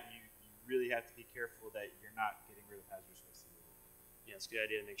doing that, you really have to be careful that you're not getting rid of hazardous waste. Yeah, it's a good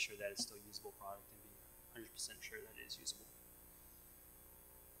idea to make sure that it's still a usable product and be 100% sure that it is usable.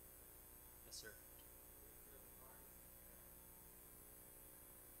 Yes, sir.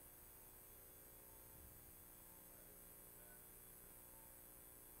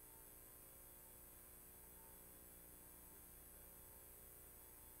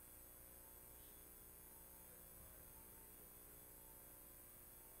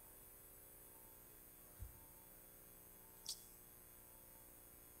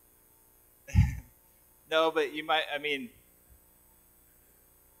 No, but you might. I mean,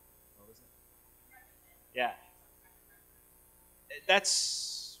 what was it? Yeah,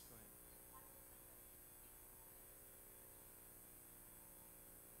 that's.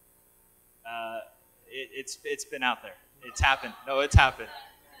 It's been out there. It's happened. No, it's happened.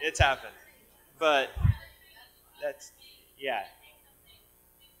 It's happened. But that's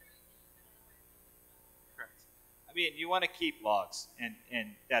correct. I mean, you want to keep logs,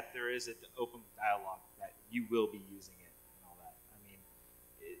 and that there is an open dialogue that you will be using it and all that. I mean,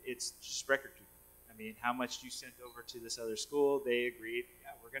 it's just record keeping. I mean, how much you sent over to this other school, they agreed,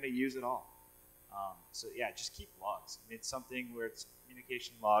 yeah, we're going to use it all. So yeah, just keep logs. I mean, it's something where it's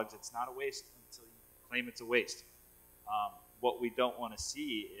communication logs. It's not a waste until you claim it's a waste. What we don't want to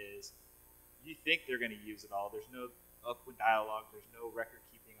see is you think they're going to use it all. There's no open dialogue. There's no record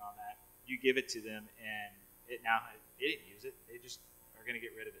keeping on that. You give it to them, and they didn't use it. They just are going to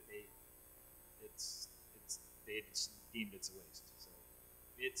get rid of it. They just deemed it's a waste. So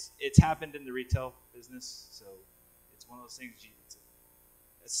it's happened in the retail business. So it's one of those things. It's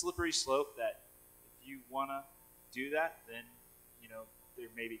a slippery slope that if you want to do that, then there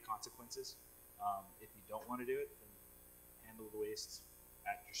may be consequences. If you don't want to do it, then handle the waste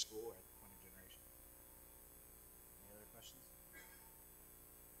at your school or at the point of generation. Any other questions?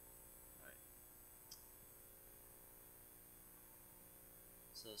 All right.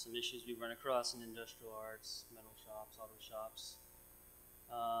 So some issues we run across in industrial arts, metal shops, auto shops.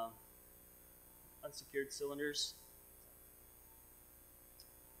 Unsecured cylinders.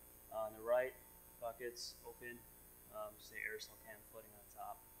 On the right, buckets open, say aerosol can floating on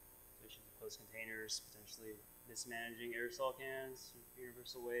top. So issues with closed containers, potentially mismanaging aerosol cans,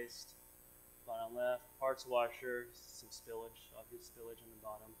 universal waste. Bottom left, parts washer, some spillage, obvious spillage on the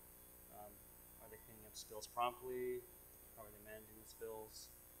bottom. Are they cleaning up spills promptly? How are they managing the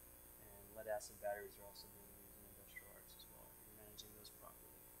spills? And lead acid batteries are also being used in industrial arts as well. Are you managing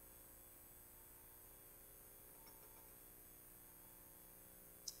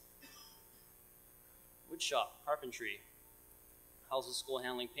wood shop, carpentry. How's the school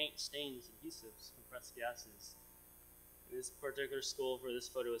handling paint, stains, adhesives, compressed gases? In this particular school where this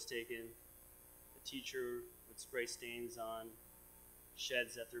photo was taken, the teacher would spray stains on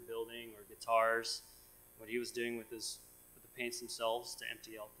sheds that they're building or guitars. What he was doing with the paints themselves to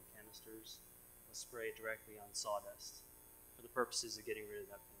empty out the canisters was spray directly on sawdust for the purposes of getting rid of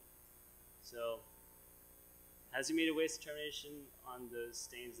that paint. So, has he made a waste determination on the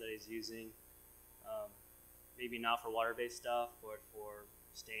stains that he's using? Maybe not for water-based stuff, but for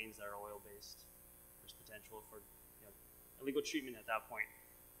stains that are oil-based. There's potential for illegal treatment at that point.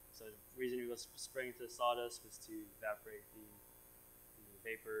 So the reason he was spraying to the sawdust was to evaporate the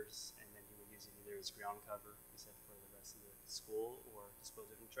vapors, and then he would use it either as ground cover, he said, for the rest of the school, or dispose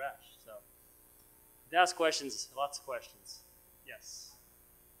of it in trash. So, to ask questions, lots of questions. Yes?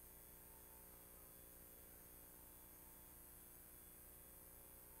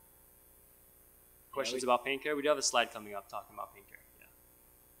 Questions about paint care? We do have a slide coming up talking about paint care.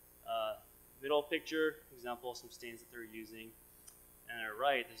 Yeah. Middle picture, example of some stains that they're using. And on our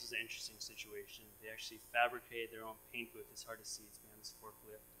right, this is an interesting situation. They actually fabricated their own paint booth. It's hard to see, it's behind this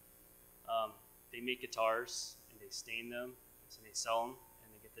forklift. They make guitars and they stain them, so they sell them, and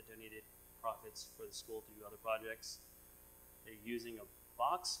they get the donated profits for the school to do other projects. They're using a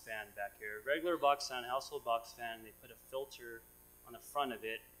box fan back here, regular box fan, household box fan, and they put a filter on the front of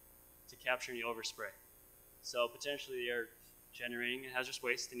it to capture any overspray. So potentially they're generating hazardous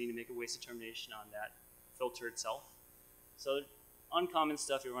waste. They need to make a waste determination on that filter itself. So uncommon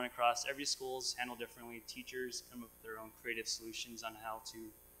stuff you run across. Every school's handled differently. Teachers come up with their own creative solutions on how to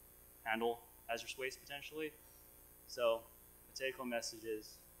handle hazardous waste potentially. So the take-home message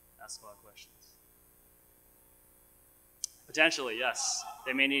is ask a lot of questions. Potentially, yes.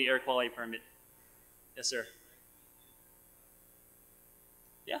 They may need an air quality permit. Yes, sir.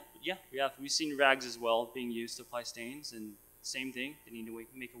 Yeah. We've seen rags as well being used to apply stains, and same thing. They need to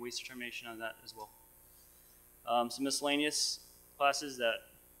make a waste determination on that as well. Some miscellaneous classes that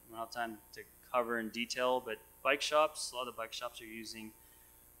we don't have time to cover in detail, but bike shops. A lot of the bike shops are using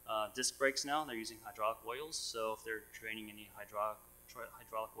disc brakes now. They're using hydraulic oils. So if they're draining any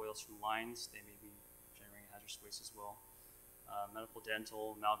hydraulic oils from lines, they may be generating hazardous waste as well. Medical,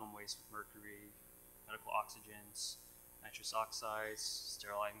 dental, amalgam waste with mercury, medical oxygens, nitrous oxides,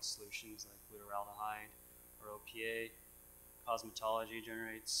 sterilizing solutions like glutaraldehyde or OPA. Cosmetology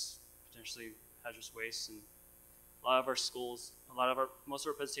generates potentially hazardous waste, and a lot of our schools, most of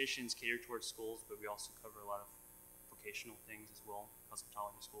our presentations cater towards schools, but we also cover a lot of vocational things as well,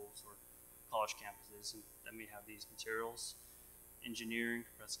 cosmetology schools or college campuses and that may have these materials. Engineering,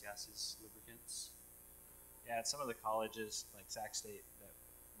 compressed gases, lubricants. Yeah, at some of the colleges, like Sac State, that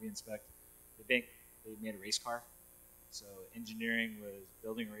we inspect, they made a race car. So engineering was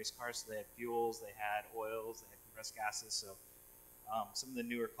building race cars. So they had fuels, they had oils, they had compressed gases. So some of the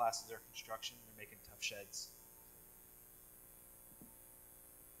newer classes are construction. They're making tough sheds.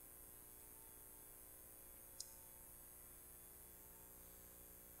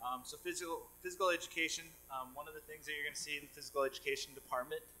 So physical education, one of the things that you're going to see in the physical education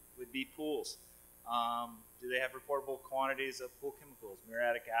department would be pools. Do they have reportable quantities of pool chemicals,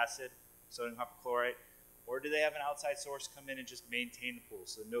 muriatic acid, sodium hypochlorite, or do they have an outside source come in and just maintain the pool?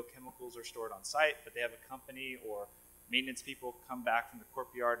 So no chemicals are stored on site, but they have a company or maintenance people come back from the corp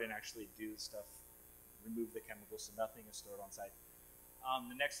yard and actually do stuff, remove the chemicals, so nothing is stored on site.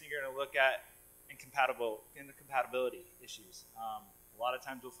 The next thing you're going to look at, incompatibility issues. A lot of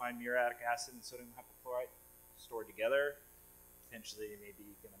times we'll find muriatic acid and sodium hypochlorite stored together. Potentially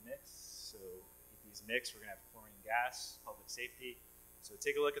maybe going to mix. So if these mix, we're going to have chlorine gas, public safety. So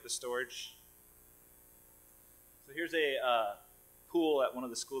take a look at the storage. So here's a pool at one of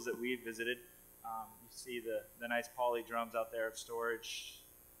the schools that we visited. You see the nice poly drums out there of storage.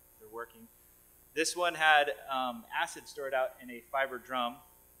 They're working. This one had acid stored out in a fiber drum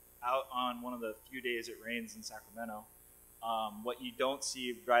out on one of the few days it rains in Sacramento. What you don't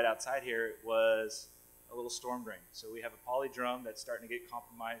see right outside here was a little storm drain. So we have a poly drum that's starting to get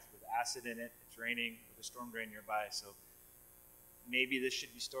compromised with acid in it. It's raining with a storm drain nearby. So maybe this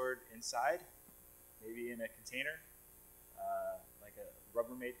should be stored inside, maybe in a container, like a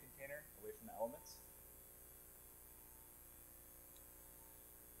Rubbermaid container away from the elements.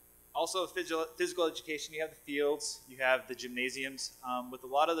 Also, physical education, you have the fields, you have the gymnasiums. With a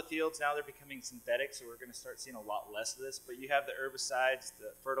lot of the fields now, they're becoming synthetic, so we're going to start seeing a lot less of this. But you have the herbicides,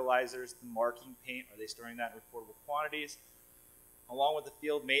 the fertilizers, the marking paint. Are they storing that in reportable quantities? Along with the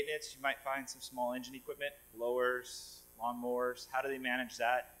field maintenance, you might find some small engine equipment, blowers, lawnmowers. How do they manage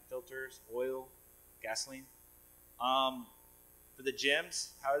that? Filters, oil, gasoline. The For the gyms,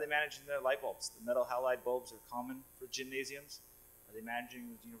 how are they managing their light bulbs? The metal halide bulbs are common for gymnasiums. Are they managing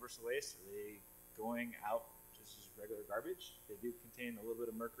with universal waste? Are they going out just as regular garbage? They do contain a little bit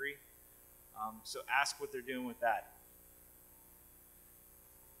of mercury. So ask what they're doing with that.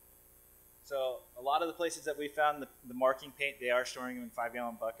 So a lot of the places that we found the marking paint, they are storing them in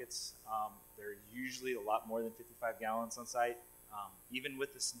 5-gallon buckets. They're usually a lot more than 55 gallons on site. Even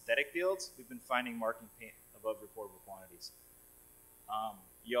with the synthetic fields, we've been finding marking paint above reportable quantities.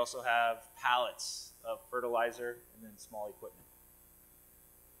 You also have pallets of fertilizer and then small equipment.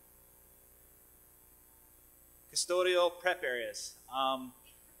 Custodial prep areas.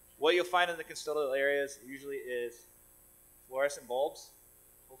 What you'll find in the custodial areas usually is fluorescent bulbs,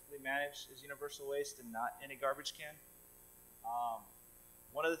 hopefully managed as universal waste and not in a garbage can.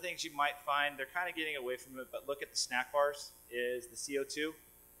 One of the things you might find, they're kind of getting away from it, but look at the snack bars, is the CO2.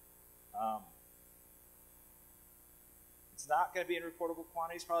 It's not going to be in reportable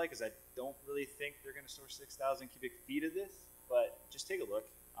quantities probably because I don't really think they're going to store 6,000 cubic feet of this, but just take a look.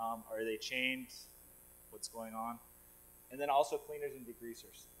 Are they chained? What's going on? And then also cleaners and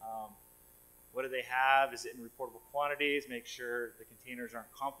degreasers. What do they have? Is it in reportable quantities? Make sure the containers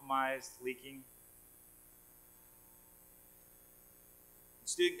aren't compromised, leaking.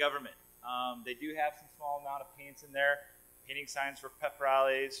 Student government. They do have some small amount of paints in there. Painting signs for pep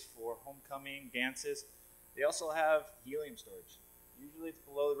rallies, for homecoming, dances. They also have helium storage. Usually it's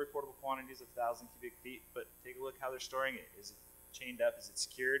below the reportable quantities of 1,000 cubic feet, but take a look how they're storing it. Is it chained up? Is it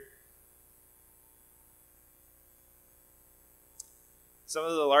secured? Some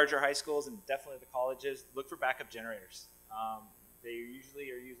of the larger high schools and definitely the colleges look for backup generators. They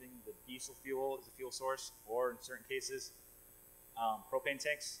usually are using the diesel fuel as a fuel source, or in certain cases, propane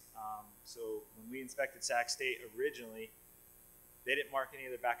tanks. So when we inspected Sac State originally, they didn't mark any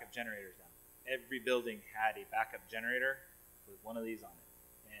of their backup generators down. Every building had a backup generator with one of these on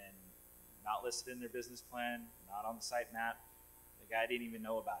it, and not listed in their business plan, not on the site map. The guy didn't even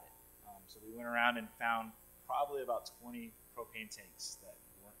know about it. So we went around and found probably about 20 propane tanks that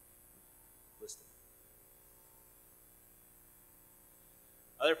weren't listed.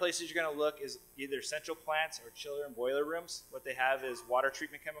 Other places you're going to look is either central plants or chiller and boiler rooms. What they have is water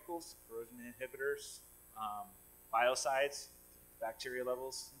treatment chemicals, corrosion inhibitors, biocides, bacteria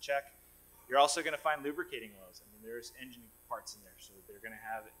levels in check. You're also going to find lubricating oils. I mean, there's engine parts in there, so they're going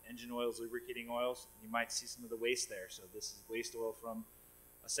to have engine oils, lubricating oils. You might see some of the waste there. So this is waste oil from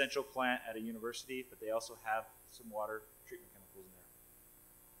a central plant at a university, but they also have some water treatment chemicals in there.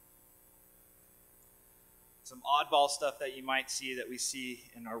 Some oddball stuff that you might see that we see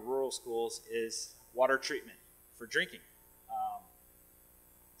in our rural schools is water treatment for drinking.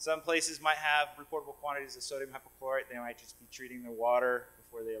 Some places might have reportable quantities of sodium hypochlorite. They might just be treating their water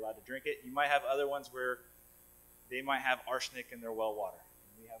before they're allowed to drink it. You might have other ones where they might have arsenic in their well water.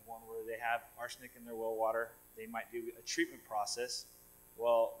 And we have one where they have arsenic in their well water. They might do a treatment process.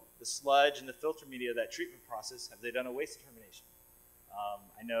 Well, the sludge and the filter media of that treatment process, have they done a waste determination?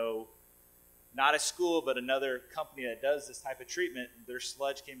 I know not a school, but another company that does this type of treatment, their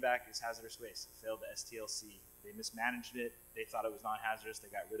sludge came back as hazardous waste. It failed the STLC. They mismanaged it. They thought it was non-hazardous. They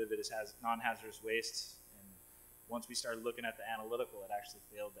got rid of it as non-hazardous waste. And once we started looking at the analytical, it actually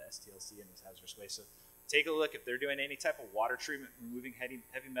failed the STLC and was hazardous waste. So take a look if they're doing any type of water treatment, removing heavy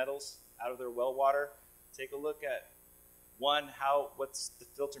metals out of their well water. Take a look at what's the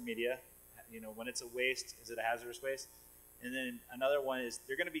filter media? When it's a waste, is it a hazardous waste? And then another one is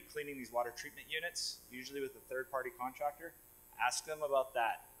they're going to be cleaning these water treatment units, usually with a third-party contractor. Ask them about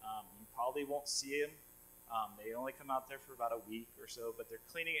that. You probably won't see them. They only come out there for about a week or so, but they're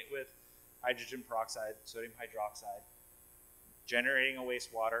cleaning it with hydrogen peroxide, sodium hydroxide, generating a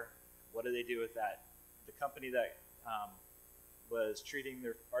wastewater. What do they do with that? The company that was treating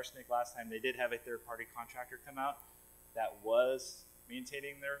their arsenic last time, they did have a third-party contractor come out that was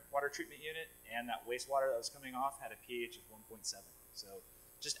maintaining their water treatment unit, and that wastewater that was coming off had a pH of 1.7. So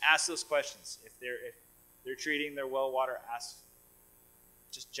just ask those questions. If they're treating their well water, ask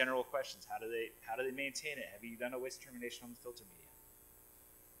just general questions. How do they maintain it? Have you done a waste determination on the filter media?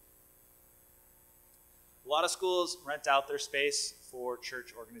 A lot of schools rent out their space for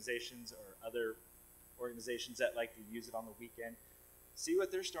church organizations or other organizations that like to use it on the weekend. See what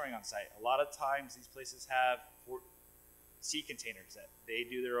they're storing on site. A lot of times these places have sea containers that they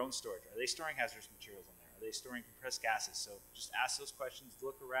do their own storage. Are they storing hazardous materials in there? Are they storing compressed gases? So just ask those questions,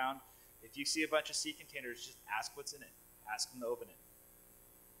 look around. If you see a bunch of sea containers, just ask what's in it. Ask them to open it.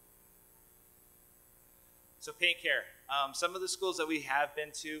 So paint care. Some of the schools that we have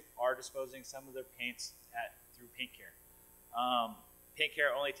been to are disposing some of their paints through paint care. Paint care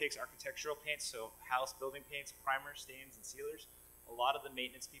only takes architectural paints, so house building paints, primers, stains, and sealers. a lot of the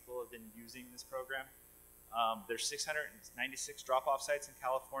maintenance people have been using this program. There's 696 drop-off sites in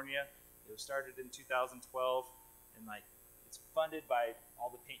California. It was started in 2012, and like it's funded by all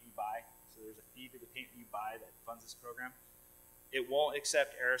the paint you buy. So there's a fee to the paint you buy that funds this program. It won't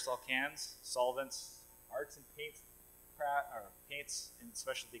accept aerosol cans, solvents, arts and paints, and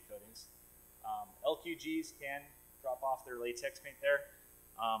specialty coatings. LQGs can drop off their latex paint there.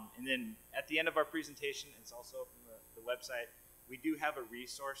 And then at the end of our presentation, it's also from the website, we do have a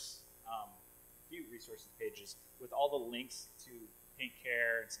resource, few resources pages with all the links to paint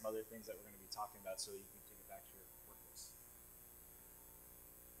care and some other things that we're going to be talking about, so you can take it back to your workplace.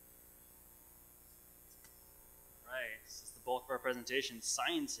 All right, this is the bulk of our presentation.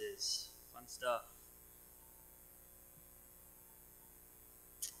 Sciences, fun stuff.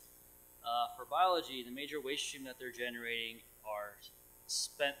 For biology, the major waste stream that they're generating are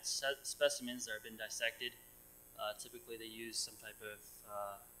specimens that have been dissected. Typically they use some type of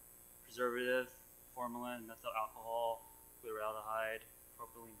preservative, formalin, methyl alcohol, glutaraldehyde,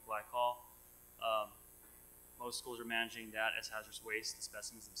 propylene glycol. Most schools are managing that as hazardous waste, the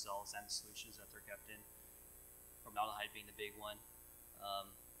specimens themselves and the solutions that they're kept in. Formaldehyde being the big one.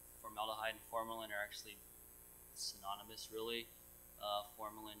 Formaldehyde and formalin are actually synonymous, really.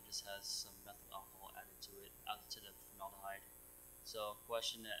 Formalin just has some methyl alcohol added to it, added to the formaldehyde. So,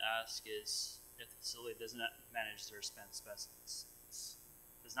 question to ask is, if the facility does not manage their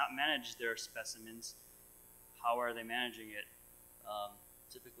specimens, how are they managing it?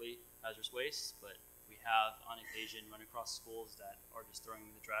 Typically hazardous waste, but we have on occasion run across schools that are just throwing them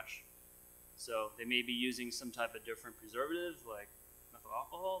in the trash. So they may be using some type of different preservative like methyl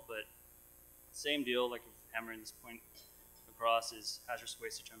alcohol, but same deal, like if hammering this point across, is hazardous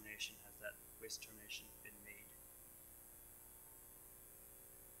waste determination. Has that waste determination been made?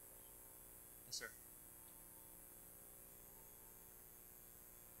 Yes, sir.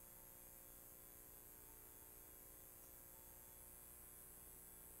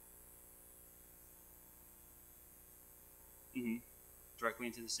 Directly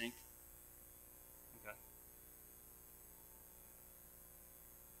into the sink? Okay.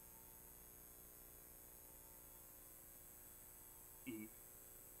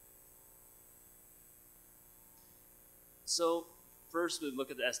 So first we look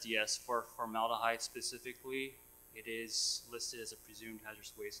at the SDS. For formaldehyde specifically, it is listed as a presumed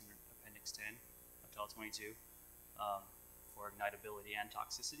hazardous waste in Appendix 10 of Title 22 for ignitability and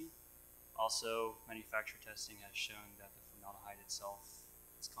toxicity. Also, manufacturer testing has shown that the formaldehyde itself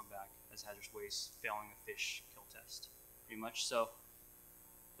has come back as hazardous waste, failing a fish kill test, pretty much. So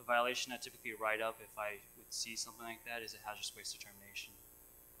the violation I typically write up if I would see something like that is a hazardous waste determination.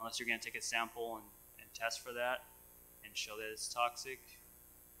 Unless you're going to take a sample and test for that and show that it's toxic,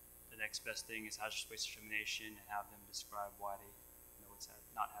 the next best thing is hazardous waste determination and have them describe why they know it's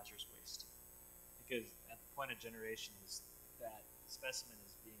not hazardous waste. Because at the point of generation is that specimen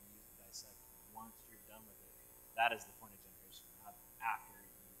is being used to dissect. Once you're done with it, that is the point of generation, not after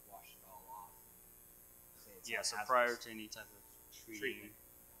you wash it all off. Yeah, so prior to any type of treatment,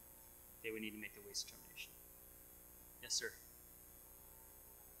 they would need to make the waste determination. Yes, sir.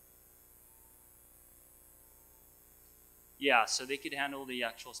 Yeah, so they could handle the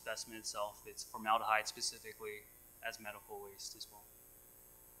actual specimen itself. It's formaldehyde specifically as medical waste as well.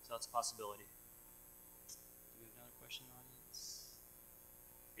 So that's a possibility. Do we have another question, audience?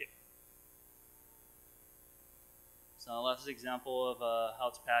 Yep. So last example of how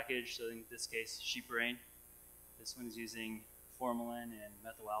it's packaged. So in this case, sheep brain. This one is using formalin and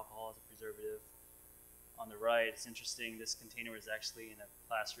methyl alcohol as a preservative. On the right, it's interesting. This container was actually in a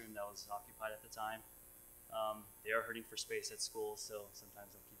classroom that was occupied at the time. They are hurting for space at school, so sometimes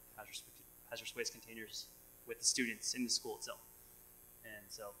they'll keep hazardous waste containers with the students in the school itself. And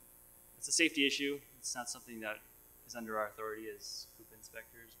so it's a safety issue. It's not something that is under our authority as CUPA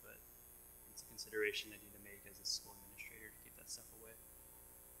inspectors, but it's a consideration they need to make as a school administrator to keep that stuff away.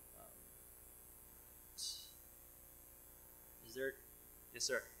 Is there? Yes,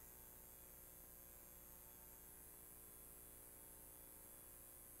 sir.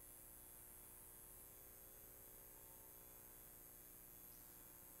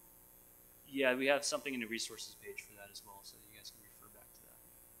 Yeah, we have something in the resources page for that as well, so you guys can refer back to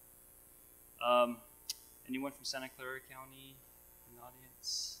that. Anyone from Santa Clara County in the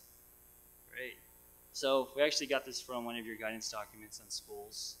audience? Great. So we actually got this from one of your guidance documents on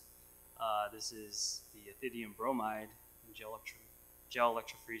schools. This is the ethidium bromide and gel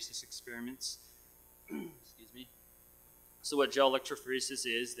electrophoresis experiments. Excuse me. So what gel electrophoresis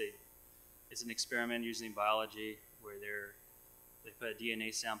is, it's an experiment using biology where they put a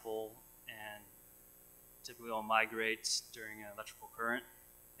DNA sample and typically will migrate during an electrical current,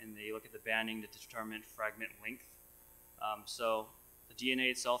 and they look at the banding to determine fragment length. So the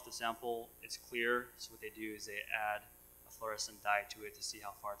DNA itself, the sample, is clear, so what they do is they add a fluorescent dye to it to see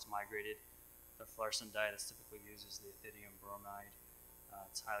how far it's migrated. The fluorescent dye that's typically used is the ethidium bromide.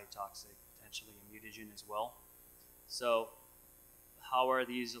 It's highly toxic, potentially a mutagen as well. So how are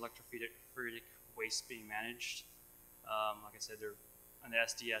these electrophoretic wastes being managed? Like I said, they're on the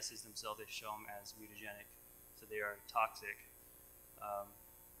SDSs themselves, they show them as mutagenic, so they are toxic.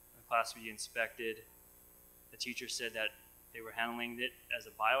 The class we inspected, the teacher said that they were handling it as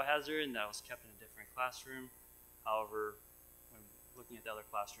a biohazard and that was kept in a different classroom. However, when looking at the other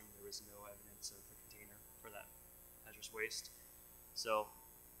classroom, there was no evidence of a container for that hazardous waste. So,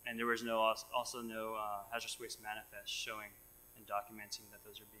 and there was also no hazardous waste manifest showing and documenting that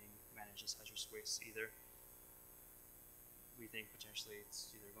those are being managed as hazardous waste either. We think potentially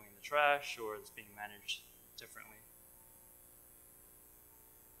it's either going in the trash or it's being managed differently.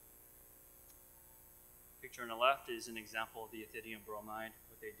 Picture on the left is an example of the ethidium bromide.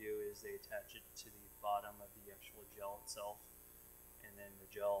 What they do is they attach it to the bottom of the actual gel itself, and then the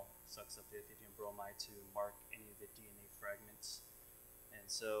gel sucks up the ethidium bromide to mark any of the DNA fragments. And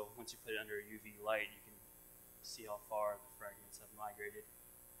so once you put it under UV light, you can see how far the fragments have migrated.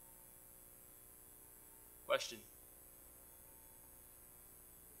 Question?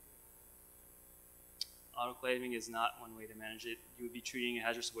 Autoclaving is not one way to manage it. You would be treating a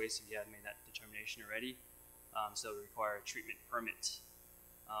hazardous waste if you had made that determination already. So it would require a treatment permit.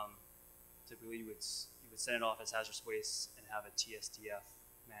 Typically, you would send it off as hazardous waste and have a TSDF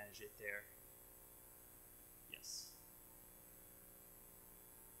manage it there. Yes.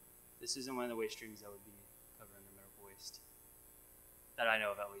 This isn't one of the waste streams that would be covered under medical waste. That I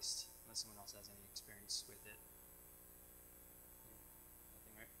know of, at least, unless someone else has any experience with it.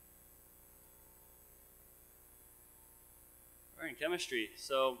 Nothing, right? All right, in chemistry.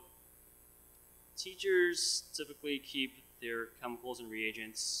 So teachers typically keep their chemicals and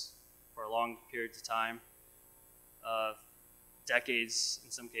reagents for long periods of time, decades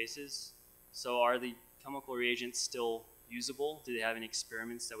in some cases. So are the chemical reagents still usable? Do they have any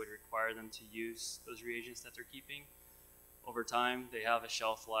experiments that would require them to use those reagents that they're keeping? Over time, they have a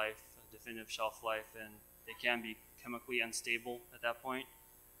shelf life, a definitive shelf life, and they can be chemically unstable at that point,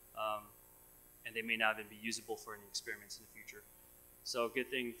 and they may not even be usable for any experiments in the future. So a good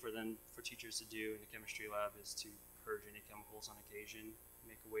thing for teachers to do in the chemistry lab is to purge any chemicals on occasion,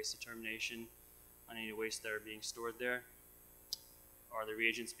 make a waste determination on any waste that are being stored there. Are the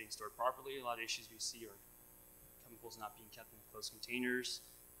reagents being stored properly? A lot of issues we see are chemicals not being kept in closed containers,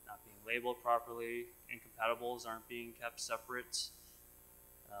 not being labeled properly, incompatibles aren't being kept separate.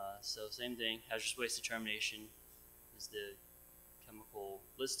 So same thing, hazardous waste determination. Is the chemical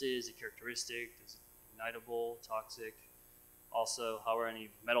listed? Is it characteristic? Is it ignitable, toxic? Also, how are any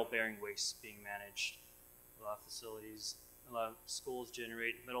metal-bearing wastes being managed? A lot of schools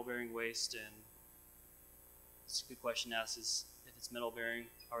generate metal-bearing waste, and it's a good question to ask is, if it's metal-bearing,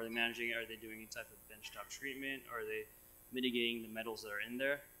 how are they managing it? Are they doing any type of benchtop treatment? Are they mitigating the metals that are in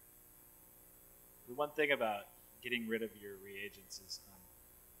there? The one thing about getting rid of your reagents is,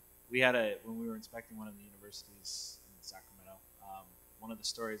 when we were inspecting one of the universities in Sacramento, one of the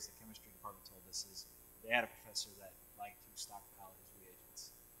stories the chemistry department told us is they had a professor that liked to stockpile his reagents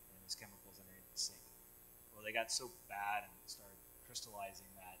and his chemicals underneath the sink. Well, they got so bad and started crystallizing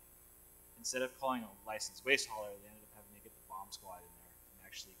that instead of calling a licensed waste hauler, they ended up having to get the bomb squad in there and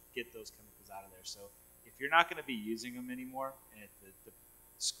actually get those chemicals out of there. So if you're not going to be using them anymore, and if the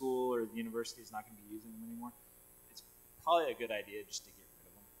school or the university is not going to be using them anymore, it's probably a good idea just to get rid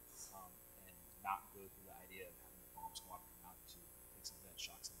of them and not go through the idea of having the bomb squad come out to take something that's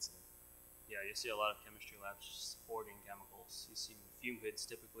shock sensitive. Yeah, you see a lot of chemistry labs just hoarding chemicals. You see fume hoods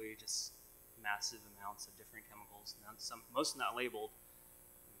typically just massive amounts of different chemicals. Most not labeled,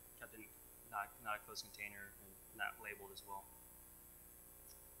 kept in not a closed container and not labeled as well.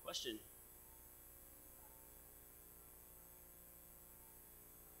 Question?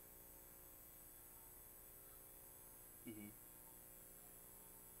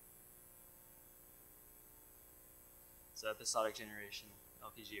 So episodic generation,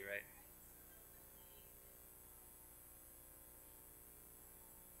 LPG, right?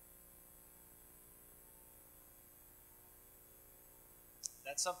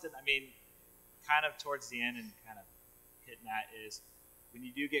 That's something, kind of towards the end and kind of hitting that is when you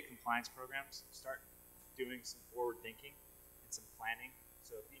do get compliance programs, start doing some forward thinking and some planning.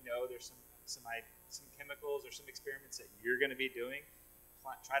 So if you know there's some chemicals or some experiments that you're going to be doing,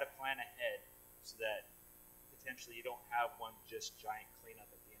 try to plan ahead so that potentially you don't have one just giant cleanup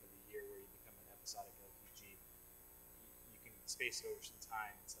at the end of the year where you become an episodic LPG spaced over some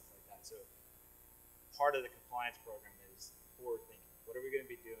time and stuff like that. So part of the compliance program is forward thinking. What are we going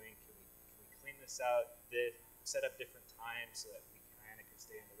to be doing? Can we clean this out? Set up different times so that we kind of can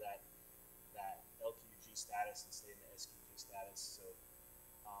stay into that LQG status and stay in the SQG status. So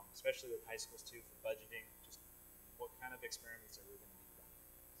especially with high schools too, for budgeting, just what kind of experiments are we going to be running?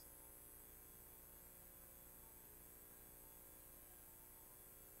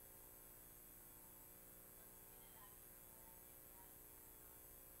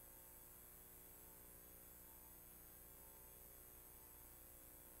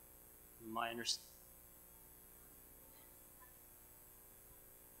 My understanding.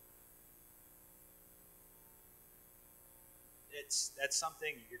 That's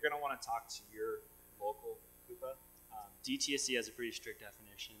something you're going to want to talk to your local CUPA. DTSC has a pretty strict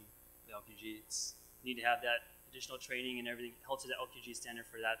definition of LQG. You need to have that additional training and everything held to the LQG standard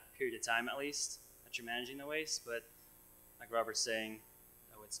for that period of time at least that you're managing the waste. But like Robert's saying,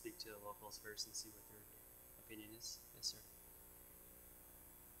 I would speak to the locals first and see what their opinion is. Yes, sir.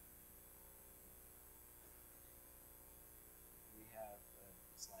 We have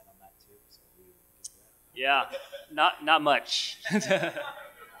a slide on that too, so we will get to that. Yeah, not much.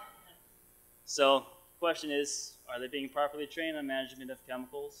 So, question is, are they being properly trained on management of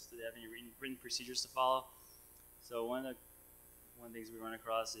chemicals? Do they have any written procedures to follow? So one of the things we run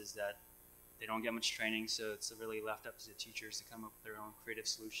across is that they don't get much training, so it's really left up to the teachers to come up with their own creative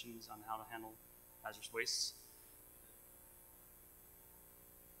solutions on how to handle hazardous wastes.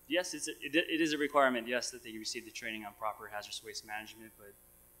 Yes, it is a requirement, yes, that they receive the training on proper hazardous waste management, but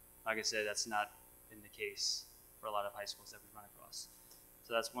like I said, that's not been the case for a lot of high schools that we run across.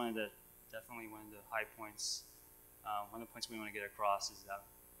 So that's definitely one of the high points. One of the points we want to get across is that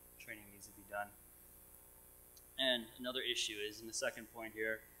training needs to be done. And another issue is in the second point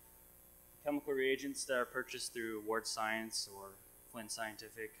here, chemical reagents that are purchased through Ward Science or Flint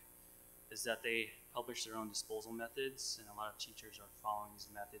Scientific is that they publish their own disposal methods, and a lot of teachers are following these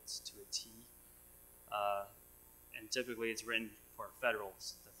methods to a T. And typically it's written for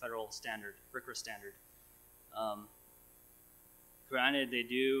the federal standard, RCRA standard. Granted, they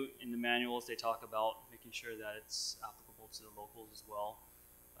do, in the manuals, they talk about making sure that it's applicable to the locals as well,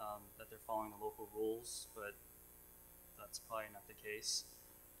 that they're following the local rules, but that's probably not the case.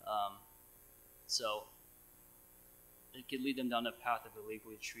 So it could lead them down the path of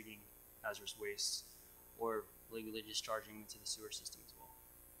illegally treating hazardous waste or illegally discharging into the sewer system as well.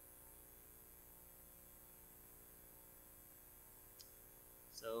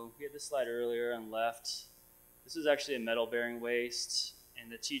 So we had this slide earlier on left. This is actually a metal bearing waste,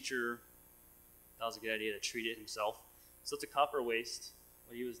 and the teacher thought it was a good idea to treat it himself. So it's a copper waste.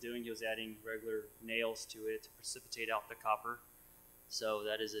 What he was doing, he was adding regular nails to it to precipitate out the copper. So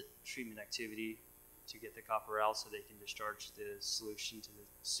that is a treatment activity to get the copper out so they can discharge the solution to the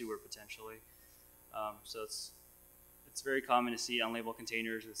sewer potentially. So it's very common to see unlabeled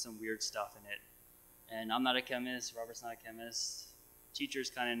containers with some weird stuff in it. And I'm not a chemist, Robert's not a chemist. Teachers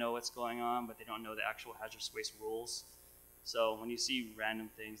kind of know what's going on, but they don't know the actual hazardous waste rules. So when you see random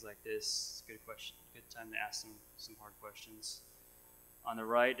things like this, it's a good time to ask some hard questions. On the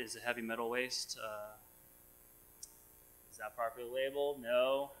right is a heavy metal waste. Is that properly labeled?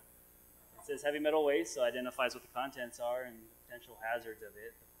 No. It says heavy metal waste, so it identifies what the contents are and the potential hazards of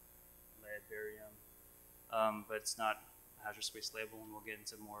it, lead, barium. But it's not a hazardous waste label, and we'll get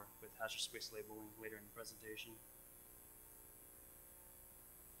into more with hazardous waste labeling later in the presentation.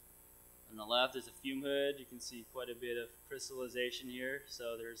 On the left is a fume hood. You can see quite a bit of crystallization here,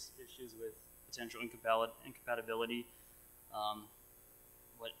 so there's issues with potential incompatibility.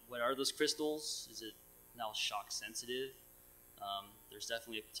 What are those crystals? Is it now shock sensitive? There's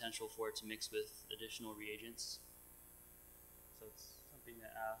definitely a potential for it to mix with additional reagents, so it's something to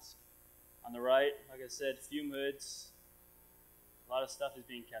ask. On the right, like I said, fume hoods. A lot of stuff is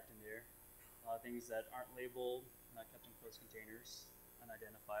being kept in there. A lot of things that aren't labeled, not kept in closed containers.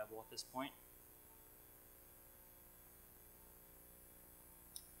 Unidentifiable at this point.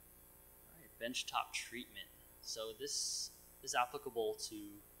 All right, benchtop treatment. So this is applicable to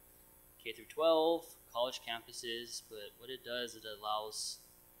K through 12, college campuses, but what it does, it allows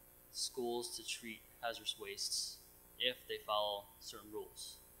schools to treat hazardous wastes if they follow certain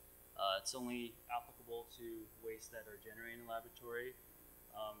rules. It's only applicable to wastes that are generated in the laboratory,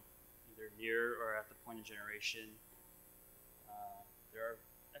 either near or at the point of generation. There are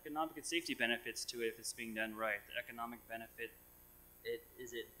economic and safety benefits to it if it's being done right. The economic benefit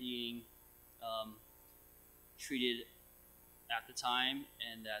is it being treated at the time,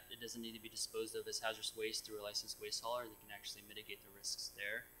 and that it doesn't need to be disposed of as hazardous waste through a licensed waste hauler. They can actually mitigate the risks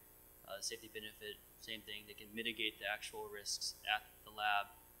there. Safety benefit, same thing. They can mitigate the actual risks at the lab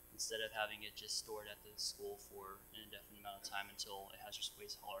instead of having it just stored at the school for an indefinite amount of time until a hazardous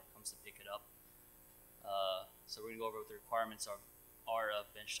waste hauler comes to pick it up. So we're going to go over what the requirements are of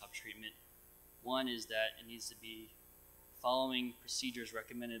benchtop treatment. One is that it needs to be following procedures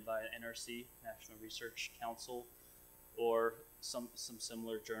recommended by NRC, National Research Council, or some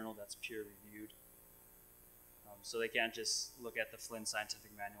similar journal that's peer reviewed. So they can't just look at the Flynn Scientific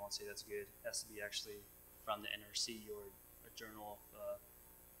Manual and say that's good. It has to be actually from the NRC or a journal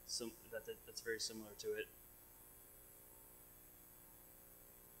that's very similar to it.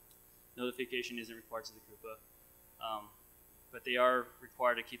 Notification isn't required to the CUPA, but they are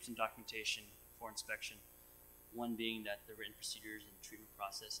required to keep some documentation for inspection. One being that the written procedures and treatment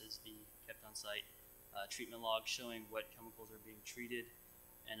processes be kept on site, treatment logs showing what chemicals are being treated,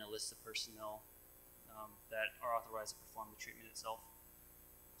 and a list of personnel that are authorized to perform the treatment itself.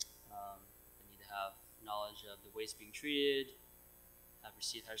 They need to have knowledge of the waste being treated, have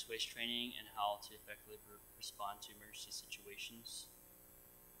received hazardous waste training, and how to effectively respond to emergency situations.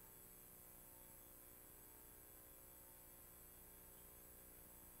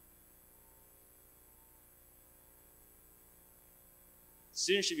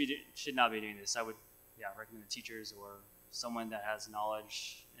 Students should not be doing this. I would recommend the teachers or someone that has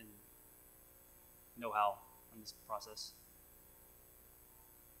knowledge and know-how on this process.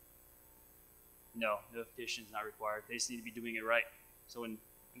 No, notification is not required. They just need to be doing it right. So when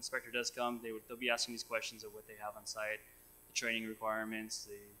the inspector does come, they'll be asking these questions of what they have on site, the training requirements,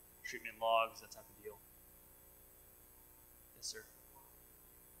 the treatment logs, that type of deal. Yes, sir.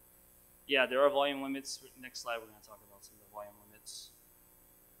 Yeah, there are volume limits. Next slide, we're going to talk about some of the volume limits.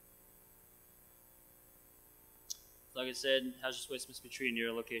 Like I said, hazardous waste must be treated near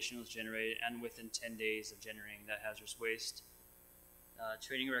a location it was generated and within 10 days of generating that hazardous waste.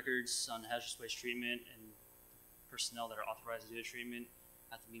 Training records on hazardous waste treatment and personnel that are authorized to do the treatment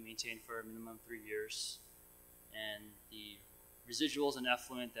have to be maintained for a minimum of 3 years. And the residuals and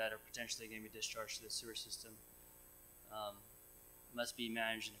effluent that are potentially going to be discharged to the sewer system must be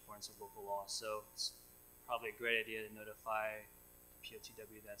managed in accordance with local law. So it's probably a great idea to notify the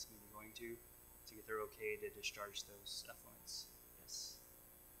POTW that's going to be going to get their okay to discharge those effluents. Yes.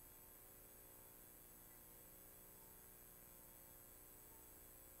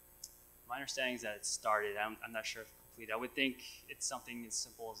 My understanding is that it started. I'm not sure if complete. I would think it's something as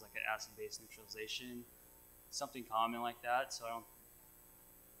simple as like an acid-base neutralization, something common like that. So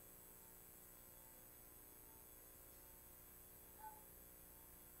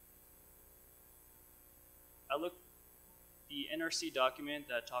I looked the NRC document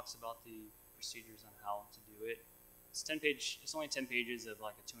that talks about the procedures on how to do it. It's only 10 pages of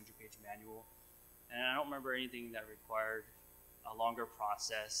like a 200-page manual, and I don't remember anything that required a longer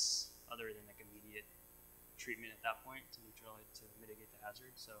process other than like immediate treatment at that point to mitigate the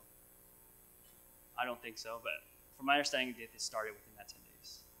hazard. So I don't think so, but from my understanding, they started within that 10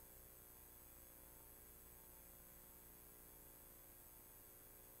 days.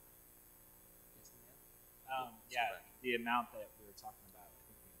 Yeah, the amount that we were talking about, I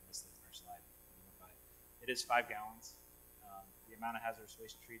think we missed it in our slide. It is 5 gallons. The amount of hazardous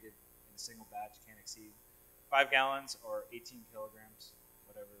waste treated in a single batch can't exceed 5 gallons or 18 kilograms,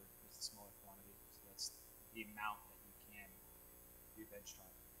 whatever is the smaller quantity. So that's the amount that you can do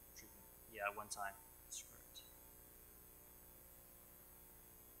benchtop treatment. Yeah, one time. That's correct.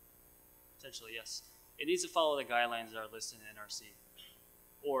 Potentially, yes. It needs to follow the guidelines that are listed in NRC,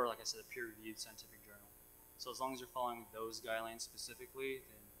 or like I said, a peer-reviewed scientific journal. So as long as you're following those guidelines specifically,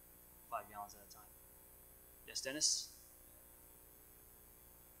 then 5 gallons at a time. Yes, Dennis?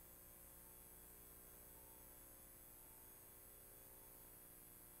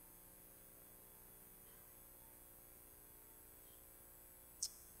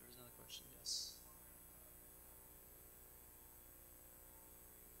 There was another question, yes.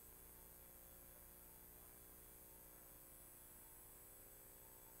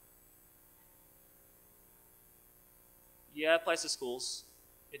 Yeah, it applies to schools.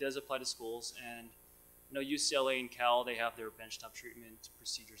 It does apply to schools, and UCLA and Cal, they have their benchtop treatment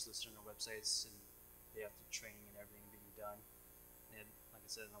procedures listed on their websites, and they have the training and everything being done. And like I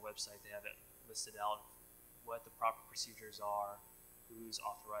said, on the website, they have it listed out what the proper procedures are, who's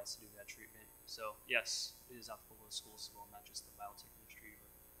authorized to do that treatment. So yes, it is applicable to schools as well, not just the biotech industry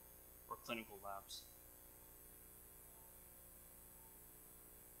or clinical labs.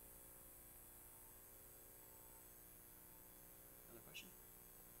 Another question?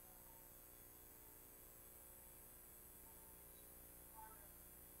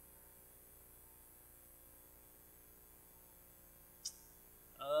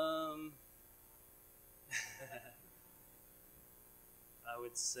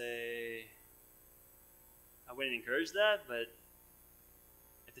 would say I wouldn't encourage that, but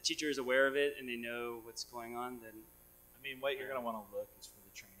if the teacher is aware of it and they know what's going on, then I mean, what you're going to want to look is for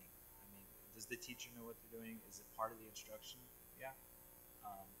the training. I mean, does the teacher know what they're doing? Is it part of the instruction? Yeah.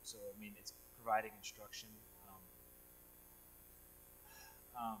 So, I mean, it's providing instruction.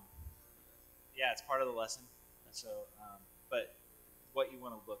 Yeah, it's part of the lesson. So, but what you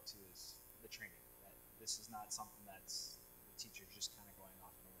want to look to is the training. That this is not something that's the teacher just kind of going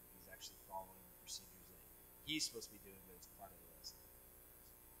off on a whim. He's actually following the procedures that he's supposed to be doing, but it's part of the lesson.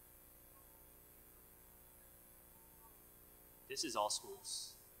 This is all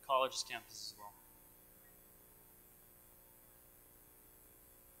schools, colleges, campuses as well.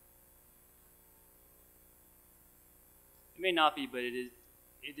 It may not be, but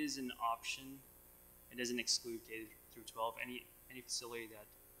it is an option. It doesn't exclude K through 12. Any facility that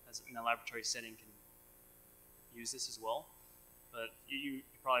has in a laboratory setting can use this as well. But you're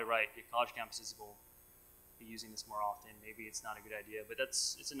probably right. The college campuses will be using this more often. Maybe it's not a good idea, but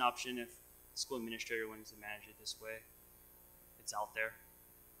it's an option if the school administrator wants to manage it this way. It's out there.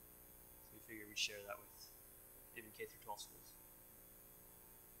 So we figure we share that with even K through 12 schools.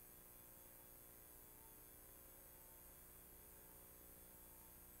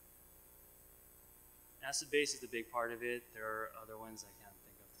 Acid base is the big part of it. There are other ones I can't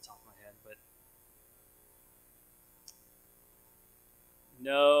think off the top of my head, but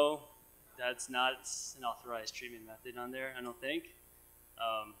no, that's not an authorized treatment method on there, I don't think.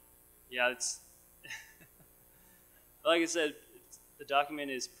 Yeah, it's like I said, the document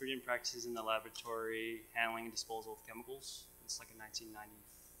is prudent practices in the laboratory handling and disposal of chemicals. It's like a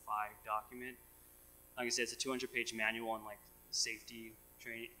 1995 document. Like I said, it's a 200-page manual on like safety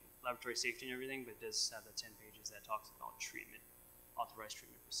training, laboratory safety and everything, but it does have the 10 pages that talks about treatment, authorized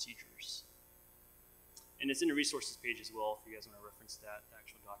treatment procedures. And it's in the resources page as well if you guys want to reference that, the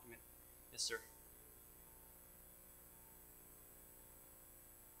actual document. Yes, sir.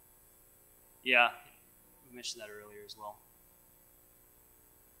 Yeah, we mentioned that earlier as well.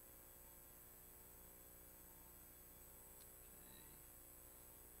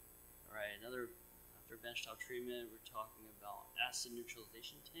 Okay. All right, after benchtop treatment, we're talking about acid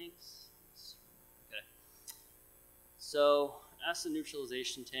neutralization tanks. Okay. So acid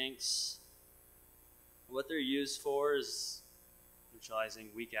neutralization tanks, what they're used for is neutralizing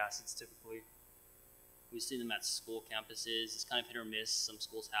weak acids typically. We see them at school campuses. It's kind of hit or miss. Some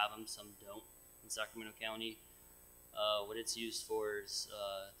schools have them, some don't in Sacramento County. What it's used for is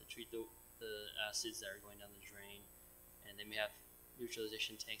to treat the acids that are going down the drain. And then we have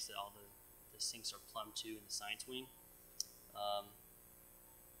neutralization tanks that all the sinks are plumbed to in the science wing.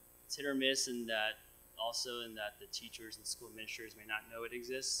 It's hit or miss in that the teachers and school administrators may not know it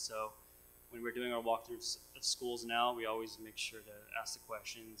exists. So when we're doing our walkthroughs of schools now, we always make sure to ask the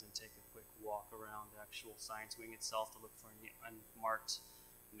questions and take a quick walk around the actual science wing itself to look for any unmarked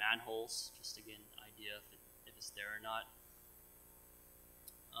manholes, just to get an idea if it's there or not.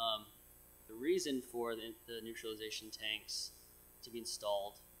 The reason for the neutralization tanks to be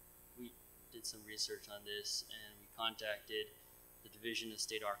installed, we did some research on this and we contacted the Division of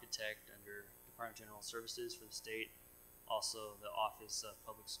State Architect under Department of General Services for the state, also the Office of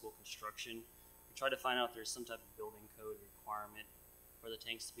Public School Construction. We tried to find out if there's some type of building code requirement for the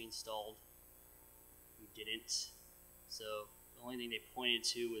tanks to be installed. We didn't. So the only thing they pointed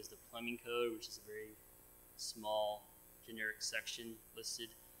to was the plumbing code, which is a very small generic section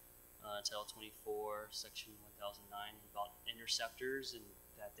listed, Title 24, Section 1009, about interceptors and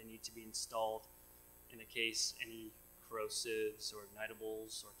that they need to be installed in the case any corrosives or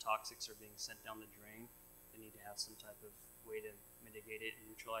ignitables or toxics are being sent down the drain. They need to have some type of way to mitigate it and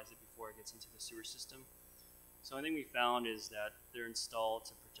neutralize it before it gets into the sewer system. So one thing we found is that they're installed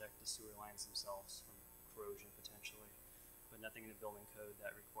to protect the sewer lines themselves from corrosion potentially, but nothing in the building code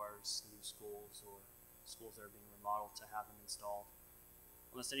that requires new schools or schools that are being remodeled to have them installed.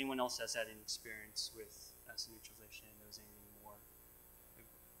 Unless anyone else has had any experience with acid neutralization and knows anything more.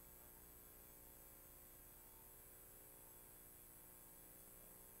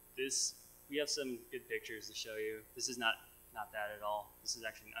 We have some good pictures to show you. This is not that at all. This is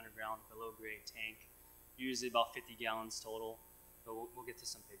actually an underground below grade tank, usually about 50 gallons total, but we'll get to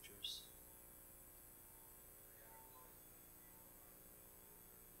some pictures.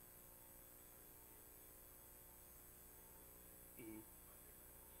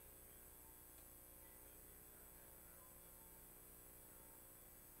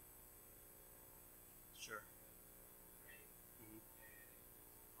 Sure.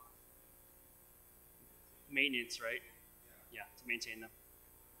 Maintenance, right? Yeah, to maintain them.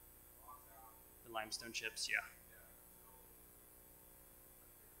 The limestone chips, yeah.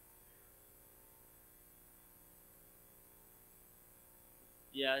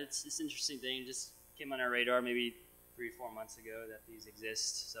 yeah, it's an interesting thing. It just came on our radar maybe 3 or 4 months ago that these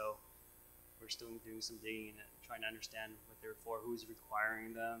exist. So we're still doing some digging and trying to understand what they're for, who's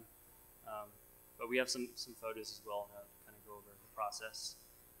requiring them. But we have some photos as well to kind of go over the process.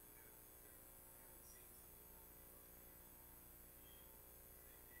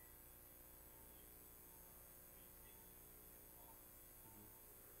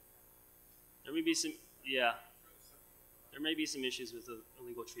 There may be some, yeah. There may be some issues with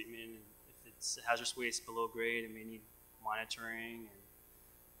illegal treatment, and if it's hazardous waste below grade, it may need monitoring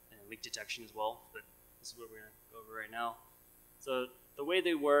and leak detection as well. But this is what we're going to go over right now. So the way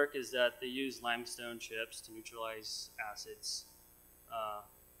they work is that they use limestone chips to neutralize acids,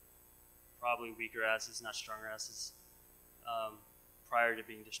 probably weaker acids, not stronger acids, prior to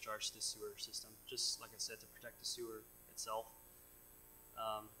being discharged to the sewer system, just like I said, to protect the sewer itself.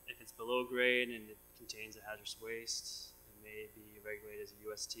 If it's below grade and it contains a hazardous waste, it may be regulated as a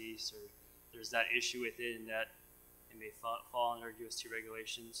UST. So there's that issue with it, in that it may fall under UST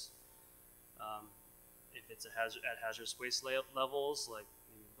regulations. If it's at hazardous waste levels, like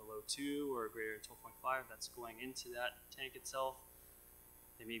maybe below 2 or greater than 12.5, that's going into that tank itself,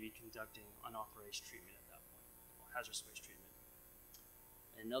 they may be conducting unauthorized treatment at that point, or hazardous waste treatment.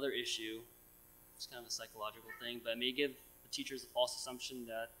 Another issue, it's kind of a psychological thing, but it may give teachers a false assumption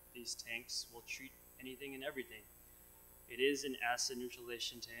that these tanks will treat anything and everything. It is an acid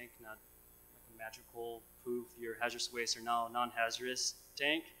neutralization tank, not like a magical poof, your hazardous waste are now non-hazardous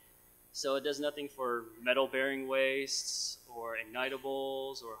tank. So it does nothing for metal bearing wastes or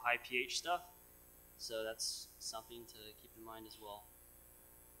ignitables or high pH stuff. So that's something to keep in mind as well.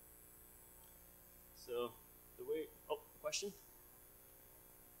 So the way, question?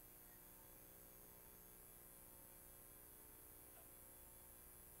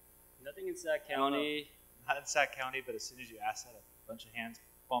 Nothing in Sac County. Not in Sac County, but as soon as you ask that, a bunch of hands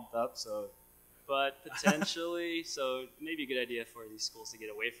bumped up. So, but potentially, so maybe a good idea for these schools to get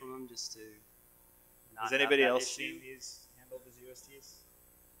away from them, just to not. Has anybody else seen these handled as USTs?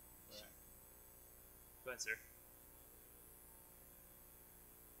 Right. Go ahead, sir.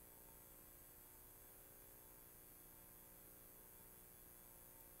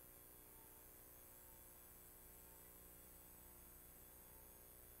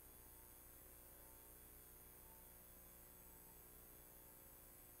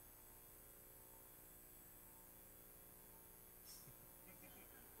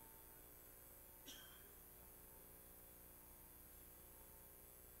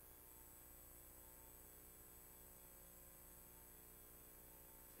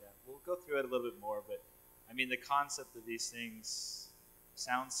 We'll go through it a little bit more, but I mean, the concept of these things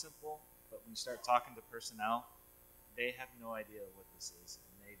sounds simple, but when you start talking to personnel, they have no idea what this is,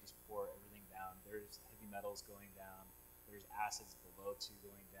 and they just pour everything down. There's heavy metals going down, there's acids below 2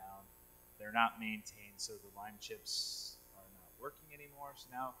 going down. They're not maintained, so the lime chips are not working anymore. So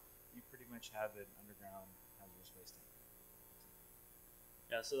now you pretty much have an underground hazardous waste tank.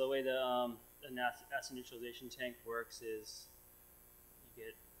 Yeah, so the way the acid neutralization tank works is you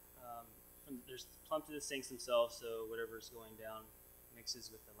get there's plumbed to the sinks themselves, so whatever's going down mixes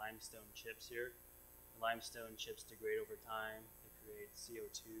with the limestone chips here. The limestone chips degrade over time. They create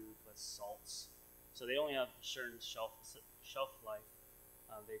CO2 plus salts. So they only have a certain shelf life.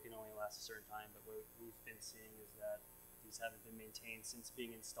 They can only last a certain time, but what we've been seeing is that these haven't been maintained since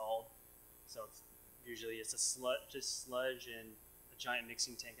being installed. So it's usually just sludge and a giant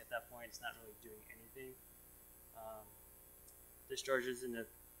mixing tank at that point. It's not really doing anything. Discharges in the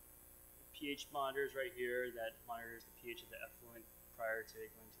pH monitors right here that monitors the pH of the effluent prior to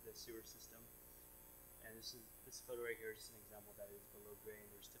going to the sewer system. And this photo right here is just an example that is below grade.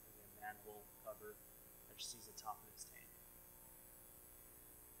 There's typically a manhole cover that just sees the top of this tank.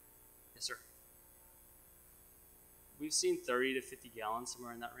 Yes, sir. We've seen 30 to 50 gallons,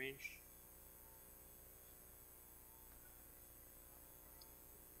 somewhere in that range.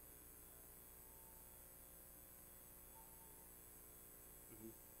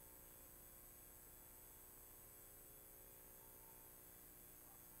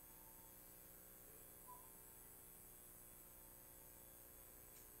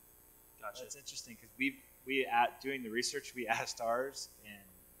 Gotcha. That's interesting, because doing the research, we asked ours, and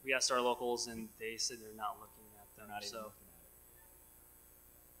we asked our locals, and they said they're not looking at them. They're not even looking at it.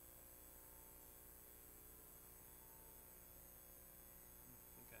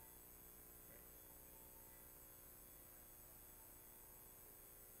 Okay.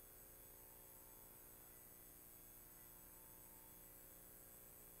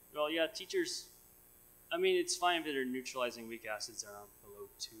 Great. Well, yeah, teachers. I mean, it's fine if they're neutralizing weak acids around below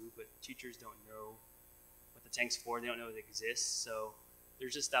 2, but teachers don't know what the tank's for. They don't know it exists, so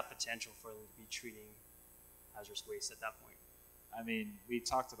there's just that potential for them to be treating hazardous waste at that point. I mean, we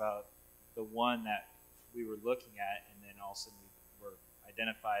talked about the one that we were looking at, and then all of a sudden we were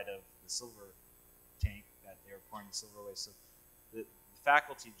identified of the silver tank that they were pouring the silver waste. So the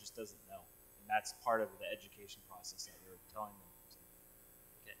faculty just doesn't know, and that's part of the education process that we were telling them.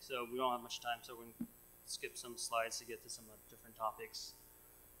 Okay, so we don't have much time, so we're going to skip some slides to get to some different topics.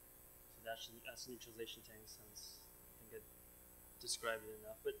 So that's neutralization tank sounds, I think I described it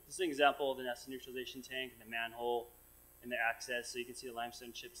enough. But this is an example of the acid neutralization tank and the manhole and the access. So you can see the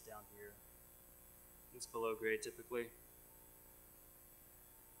limestone chips down here. It's below grade typically.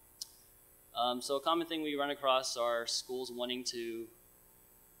 So a common thing we run across are schools wanting to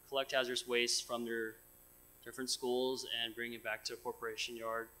collect hazardous waste from their different schools and bring it back to a corporation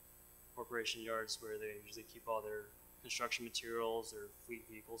yard. Corporation yards where they usually keep all their construction materials, their fleet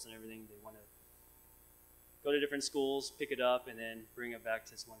vehicles and everything. They want to go to different schools, pick it up, and then bring it back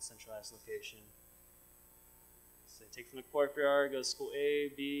to this one centralized location. So they take from the courtyard, go to school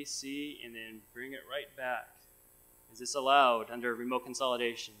A, B, C, and then bring it right back. Is this allowed under remote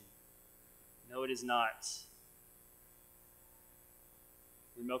consolidation? No, it is not.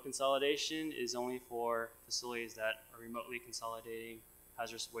 Remote consolidation is only for facilities that are remotely consolidating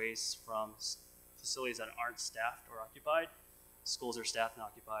hazardous waste from facilities that aren't staffed or occupied. Schools are staffed and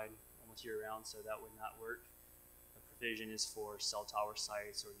occupied almost year-round, so that would not work. The provision is for cell tower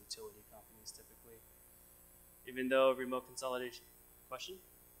sites or utility companies typically. Even though remote consolidation, question?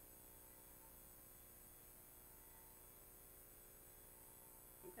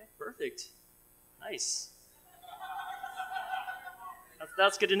 Okay, perfect. Nice.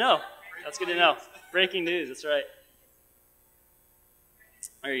 That's good to know. That's good to know. Breaking news, that's right.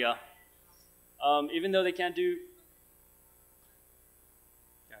 There you go. Even though they can't do...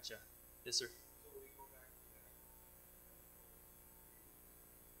 Gotcha. Yes, sir.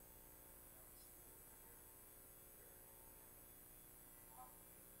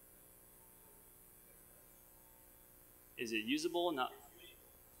 Is it usable? Not.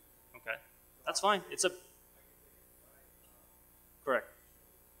 Okay. That's fine. It's a... Correct.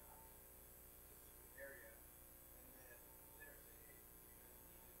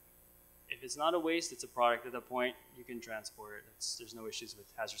 If it's not a waste, it's a product at that point, you can transport it. There's no issues with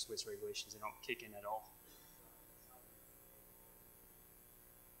hazardous waste regulations. They don't kick in at all.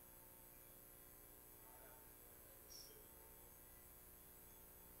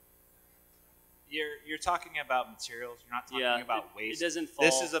 You're talking about materials. You're not talking about waste. It doesn't fall.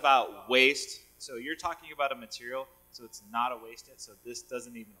 This is about waste. So you're talking about a material, so it's not a waste yet. So this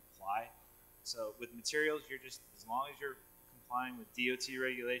doesn't even apply. So with materials, you're just, as long as you're complying with DOT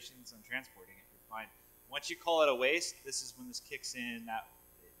regulations on transporting it, you're fine. Once you call it a waste, this is when this kicks in. That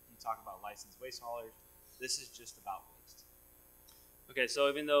you talk about licensed waste haulers. This is just about waste. Okay, so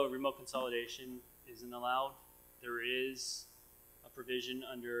even though remote consolidation isn't allowed, there is a provision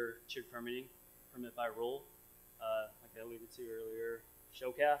under tiered permitting, permit by rule, like I alluded to earlier,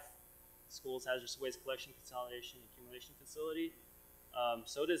 SHOCAF, Schools Hazardous Waste Collection, Consolidation, and Accumulation Facility.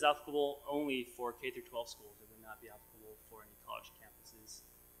 So it is applicable only for K through 12 schools. It would not be applicable for any college campuses,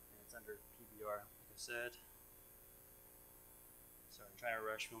 and it's under PBR, like I said. Sorry, I'm trying to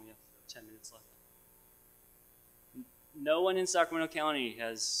rush. We only have 10 minutes left. No one in Sacramento County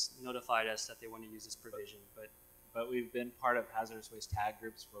has notified us that they want to use this provision, but we've been part of hazardous waste tag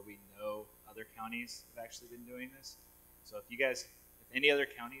groups where we know other counties have actually been doing this. So if any other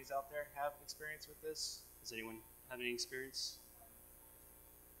counties out there have experience with this, does anyone have any experience?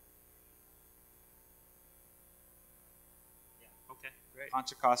 Yeah. Okay. Great.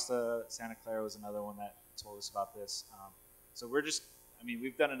 Contra Costa, Santa Clara was another one that told us about this. So we're just,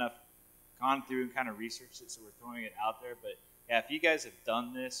 we've done enough, gone through and kind of researched it, so we're throwing it out there. But yeah, if you guys have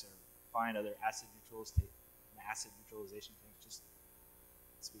done this or find other acid neutralization tanks, just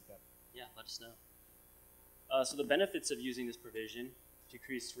speak up. Yeah, let us know. So the benefits of using this provision: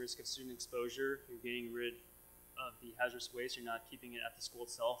 decreased risk of student exposure. You're getting rid of the hazardous waste. You're not keeping it at the school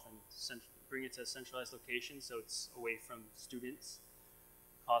itself and bring it to a centralized location, so it's away from students.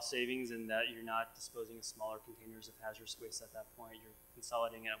 Cost savings in that you're not disposing of smaller containers of hazardous waste at that point. You're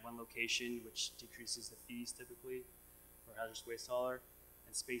consolidating it at one location, which decreases the fees typically for hazardous waste hauler.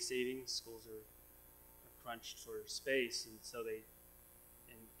 And space savings. Schools are crunched for space, and so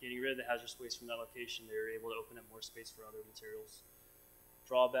in getting rid of the hazardous waste from that location, they're able to open up more space for other materials.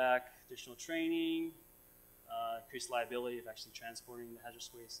 Drawback: additional training, increased liability of actually transporting the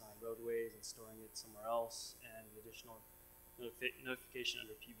hazardous waste on roadways and storing it somewhere else, and additional notification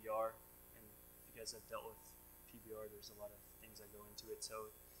under PBR. And if you guys have dealt with PBR, there's a lot of things that go into it.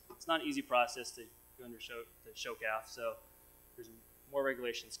 So it's not an easy process to go under the SHOCAF. So there's more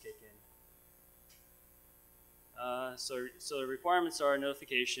regulations kick in. So the requirements are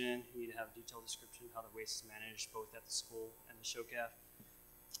notification. You need to have a detailed description of how the waste is managed, both at the school and the SHOCAF.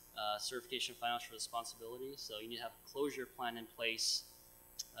 Certification of financial responsibility. So you need to have a closure plan in place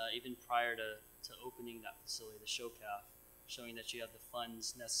even prior to opening that facility, the SHOCAF, showing that you have the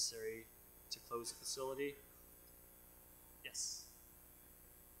funds necessary to close the facility. Yes.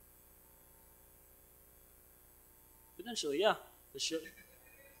 Potentially, yeah.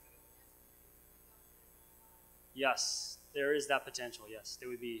 Yes, there is that potential, yes. There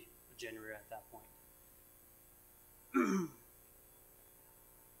would be a generator at that point. It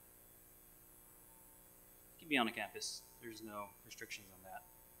can be on a campus. There's no restrictions on that.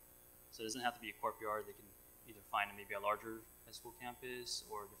 So it doesn't have to be a courtyard. They can either find maybe a larger high school campus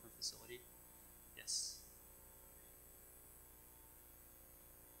or a different facility. Yes.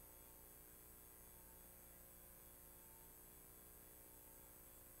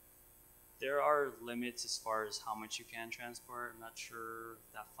 There are limits as far as how much you can transport. I'm not sure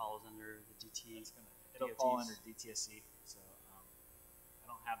if that falls under the DT. It'll fall under DTSC. So I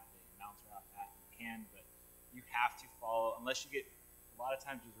don't have the amounts right off that in hand, but you have to follow, unless you get, a lot of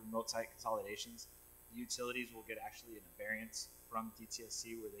times with remote site consolidations, the utilities will get actually a variance from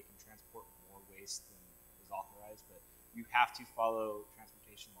DTSC where they can transport more waste than is authorized, but you have to follow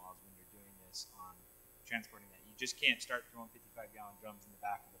transportation laws when you're doing this on transporting that. You just can't start throwing 55-gallon drums in the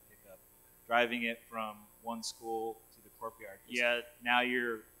back of the pickup, driving it from one school to the courtyard. Yeah. Now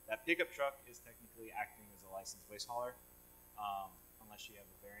that pickup truck is technically acting as a licensed waste hauler, unless you have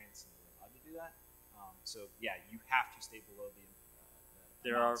a variance and you're allowed to do that. So yeah, you have to stay below the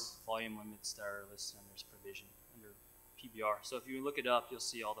There amounts. are volume limits that are listed under this provision under PBR. So if you look it up, you'll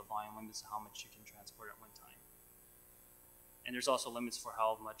see all the volume limits of how much you can transport at one time. And there's also limits for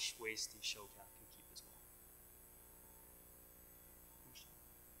how much waste the SHOCAF can keep as well.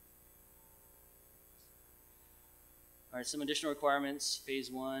 All right, some additional requirements.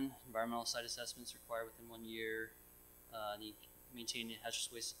 Phase 1, environmental site assessments required within 1 year. Maintain a hazardous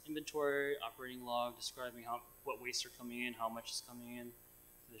waste inventory, operating log describing what wastes are coming in, how much is coming in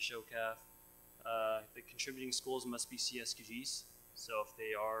to the SHOCAF. The contributing schools must be CSQGs. So if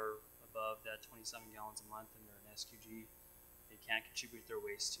they are above that 27 gallons a month and they're an SQG, they can't contribute their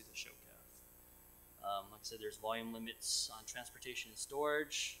waste to the SHOCAF. Like I said, there's volume limits on transportation and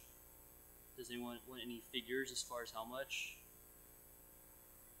storage. Does anyone want any figures as far as how much?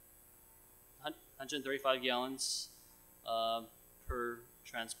 135 gallons per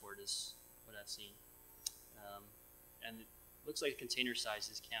transport is what I've seen. And it looks like container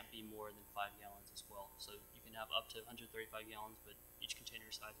sizes can't be more than 5 gallons as well. So you can have up to 135 gallons, but each container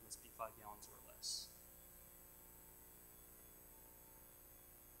size must be 5 gallons or less.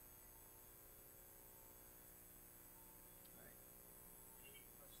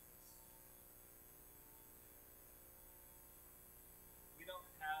 We don't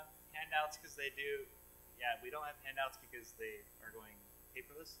have handouts because they do. Yeah, we don't have handouts because they are going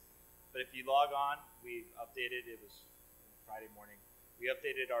paperless. But if you log on, we've updated. It was Friday morning. We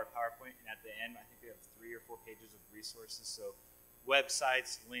updated our PowerPoint, and at the end, I think we have 3 or 4 pages of resources. So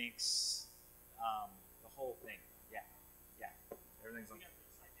websites, links, the whole thing. Yeah, everything's on.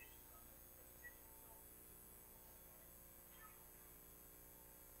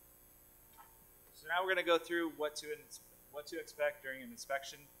 So now we're going to go through what to expect during an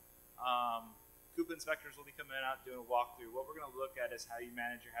inspection. CUPA inspectors will be coming out doing a walkthrough. What we're going to look at is how you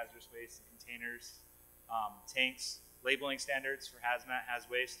manage your hazardous waste in containers, tanks, labeling standards for hazmat, haz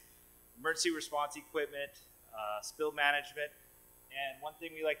waste, emergency response equipment, spill management, and one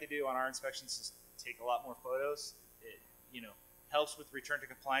thing we like to do on our inspections is take a lot more photos. It helps with return to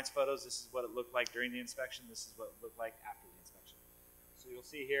compliance photos. This is what it looked like during the inspection. This is what it looked like after the inspection. So you'll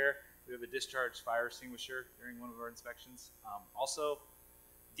see here we have a discharged fire extinguisher during one of our inspections. Also,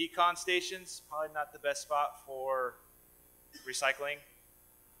 decon stations, probably not the best spot for recycling.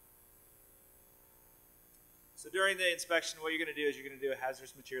 So during the inspection, what you're going to do is you're going to do a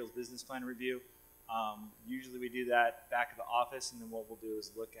hazardous materials business plan review. Usually we do that back at the office, and then what we'll do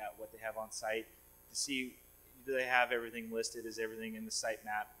is look at what they have on site to see, do they have everything listed? Is everything in the site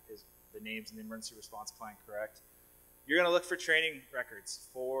map? Is the names in the emergency response plan correct? You're going to look for training records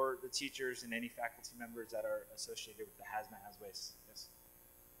for the teachers and any faculty members that are associated with the hazmat, haz waste. Yes?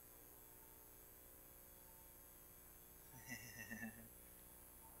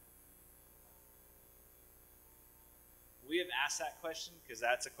 We have asked that question because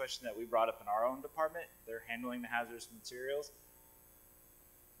that's a question that we brought up in our own department. They're handling the hazardous materials.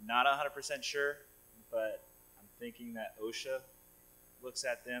 Not 100% sure, but I'm thinking that OSHA looks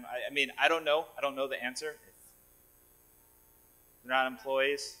at them. I mean, I don't know. I don't know the answer. They're not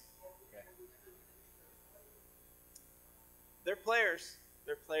employees. Okay. They're players.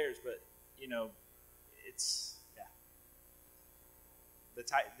 They're players, but you know, it's yeah.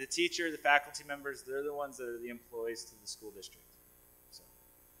 The teacher, the faculty members, they're the ones that are the employees to the school district. So,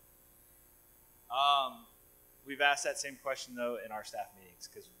 we've asked that same question though in our staff meetings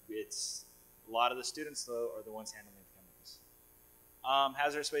because it's a lot of the students though are the ones handling the chemicals.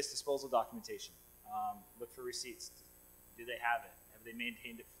 Hazardous waste disposal documentation. Look for receipts. Do they have it? Have they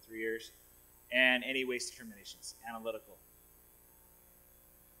maintained it for 3 years? And any waste determinations, analytical.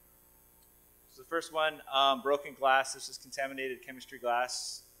 So the first one, broken glass. This is contaminated chemistry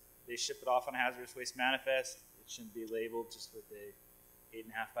glass. They ship it off on a hazardous waste manifest. It shouldn't be labeled just with a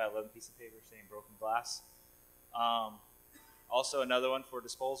 8.5 by 11 piece of paper saying broken glass. Also another one for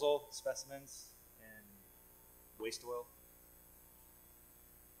disposal, specimens, and waste oil.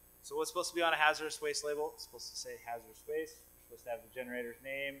 So what's supposed to be on a hazardous waste label? It's supposed to say hazardous waste. You're supposed to have the generator's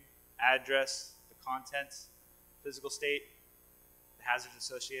name, address, the contents, physical state, the hazards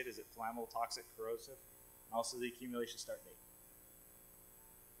associated, is it flammable, toxic, corrosive, and also the accumulation start date.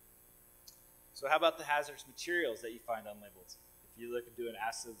 So how about the hazardous materials that you find unlabeled? If you look and do an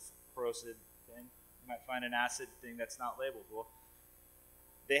acid corrosive thing, you might find an acid thing that's not labeled. Well,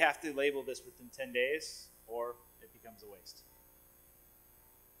 they have to label this within 10 days or it becomes a waste.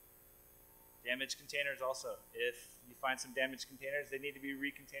 Damaged containers also. If you find some damaged containers, they need to be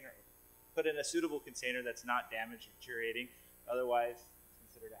put in a suitable container that's not damaged or deteriorating. Otherwise,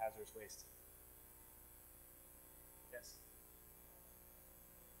 it's considered a hazardous waste. Yes?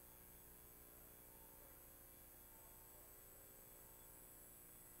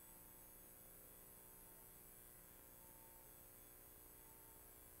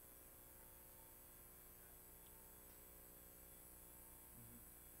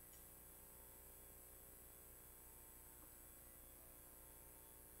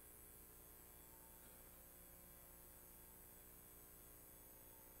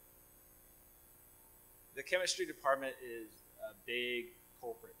 The chemistry department is a big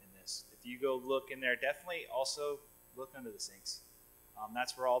culprit in this. If you go look in there, definitely also look under the sinks.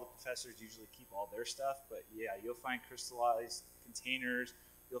 That's where all the professors usually keep all their stuff, but yeah, you'll find crystallized containers.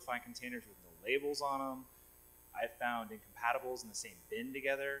 You'll find containers with no labels on them. I've found incompatibles in the same bin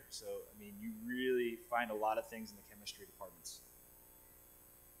together. So, I mean, you really find a lot of things in the chemistry departments.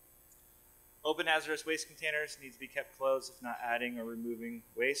 Open hazardous waste containers needs to be kept closed if not adding or removing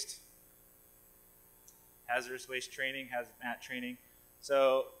waste. Hazardous waste training, hazmat training.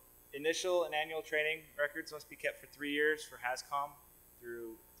 So initial and annual training records must be kept for 3 years for HazCom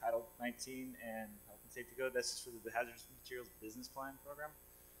through Title 19 and Health and Safety Code. This is for the Hazardous Materials Business Plan program.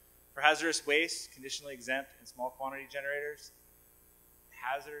 For hazardous waste, conditionally exempt and small quantity generators,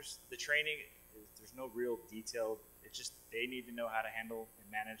 the training, there's no real detailed, it's just they need to know how to handle and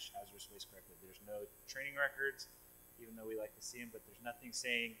manage hazardous waste correctly. There's no training records, even though we like to see them, but there's nothing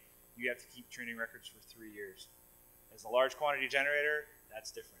saying you have to keep training records for 3 years. As a large quantity generator,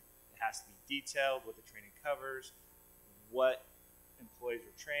 that's different. It has to be detailed, what the training covers, what employees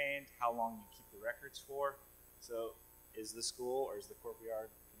were trained, how long you keep the records for. So is the school or is the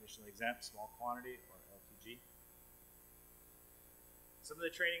courtyard conditionally exempt, small quantity, or LPG? Some of the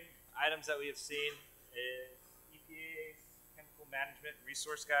training items that we have seen is EPA's Chemical Management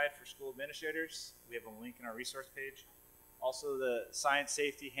Resource Guide for School Administrators. We have a link in our resource page. Also the Science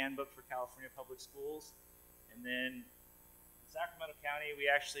Safety Handbook for California Public Schools. And then in Sacramento County, we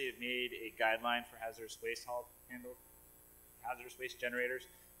actually have made a guideline for hazardous waste hazardous waste generators.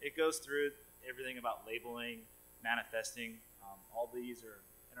 It goes through everything about labeling, manifesting. All these are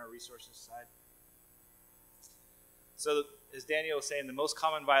in our resources side. So as Daniel was saying, the most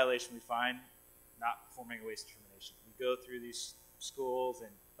common violation we find, not performing a waste determination. We go through these schools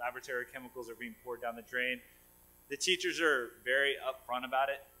and laboratory chemicals are being poured down the drain. The teachers are very upfront about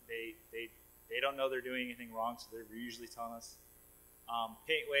it. They don't know they're doing anything wrong, so they're usually telling us.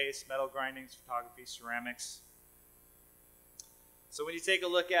 Paint waste, metal grindings, photography, ceramics. So when you take a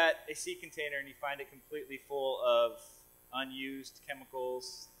look at a sea container and you find it completely full of unused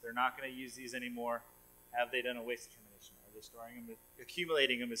chemicals, they're not going to use these anymore. Have they done a waste determination? Are they storing them,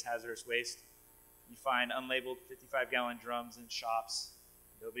 accumulating them as hazardous waste? You find unlabeled 55-gallon drums in shops.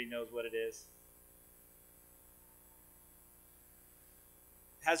 Nobody knows what it is.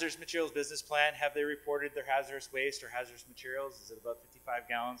 Hazardous Materials Business Plan, have they reported their hazardous waste or hazardous materials? Is it above 55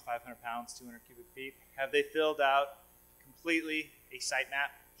 gallons, 500 pounds, 200 cubic feet? Have they filled out completely a site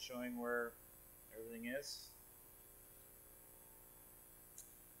map showing where everything is?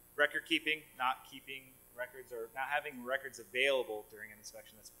 Record keeping, not keeping records or not having records available during an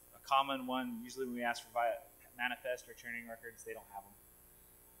inspection. That's a common one. Usually when we ask for manifest or training records, they don't have them.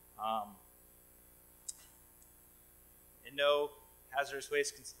 And no hazardous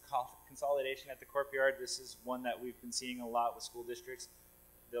waste consolidation at the courtyard. This is one that we've been seeing a lot with school districts.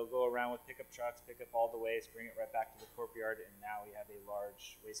 They'll go around with pickup trucks, pick up all the waste, bring it right back to the courtyard, and now we have a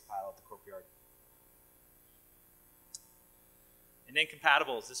large waste pile at the courtyard. And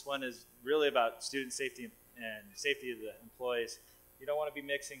incompatibles. This one is really about student safety and safety of the employees. You don't want to be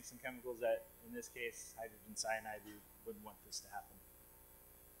mixing some chemicals that, in this case, hydrogen cyanide. We wouldn't want this to happen.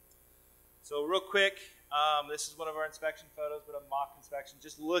 So real quick, this is one of our inspection photos, but a mock inspection.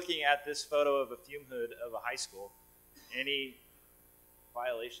 Just looking at this photo of a fume hood of a high school. Any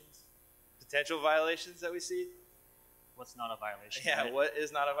violations? Potential violations that we see? What's not a violation? Yeah, right? What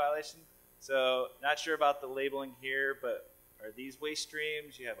is not a violation? So not sure about the labeling here, but are these waste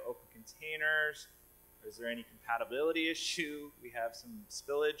streams? You have open containers. Is there any compatibility issue? We have some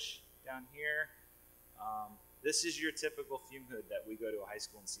spillage down here. This is your typical fume hood that we go to a high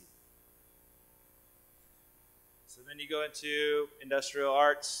school and see. So then you go into industrial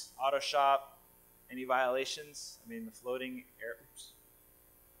arts, auto shop. Any violations? I mean, the floating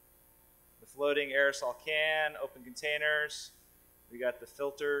aerosol can, open containers. We got the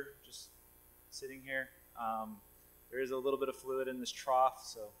filter just sitting here. There is a little bit of fluid in this trough,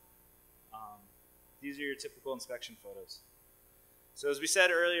 so these are your typical inspection photos. So as we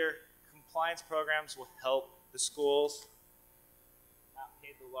said earlier, compliance programs will help the schools not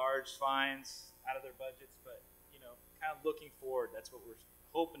pay the large fines out of their budgets, but kind of looking forward. That's what we're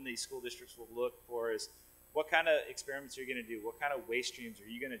hoping these school districts will look for, is what kind of experiments are you going to do? What kind of waste streams are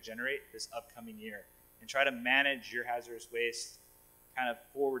you going to generate this upcoming year? And try to manage your hazardous waste kind of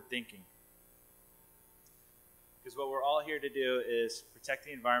forward thinking. Because what we're all here to do is protect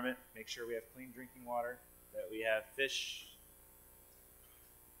the environment, make sure we have clean drinking water, that we have fish,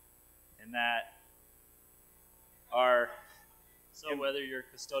 and that our... So whether you're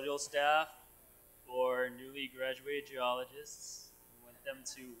custodial staff or newly graduated geologists, we want them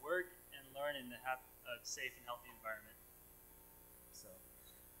to work and learn and have a safe and healthy environment.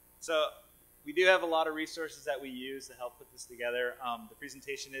 So we do have a lot of resources that we use to help put this together. The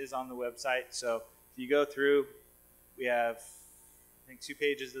presentation is on the website, so if you go through, we have, I think, 2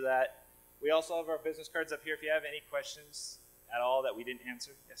 pages of that. We also have our business cards up here. If you have any questions at all that we didn't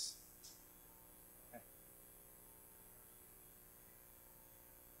answer, yes. Okay.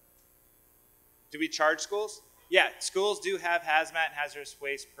 Do we charge schools? Yeah, schools do have hazmat and hazardous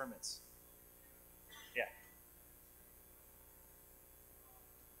waste permits. Yeah.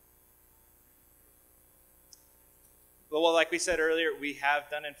 Well, like we said earlier, we have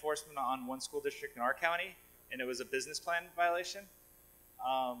done enforcement on one school district in our county, and it was a business plan violation.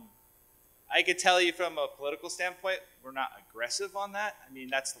 I could tell you from a political standpoint, we're not aggressive on that. I mean,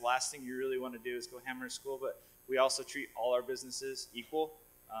 that's the last thing you really want to do is go hammer a school, but we also treat all our businesses equal.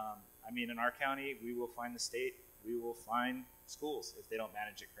 I mean, in our county, we will fine the state, we will fine schools if they don't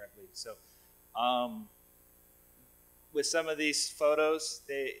manage it correctly. So with some of these photos,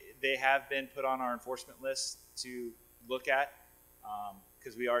 they have been put on our enforcement list to look at,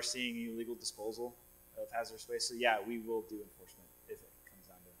 because we are seeing illegal disposal of hazardous waste. So yeah, we will do enforcement if it comes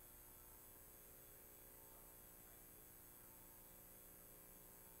down to it.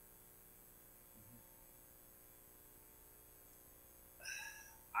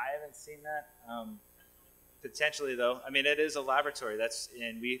 I haven't seen that. Potentially, though. I mean, it is a laboratory.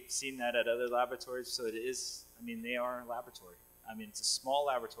 And we've seen that at other laboratories. So it is. I mean, they are a laboratory. I mean, it's a small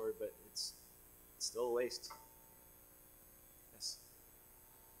laboratory, but it's still a waste. Yes.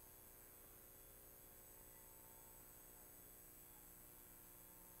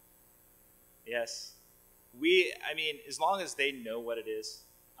 Yes. I mean, as long as they know what it is.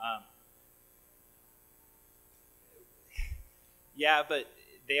 Yeah, but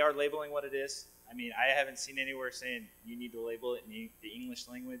they are labeling what it is. I mean, I haven't seen anywhere saying you need to label it in the English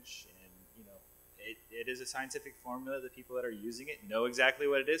language, and it is a scientific formula. The people that are using it know exactly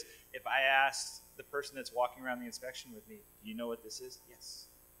what it is. If I asked the person that's walking around the inspection with me, do you know what this is? Yes.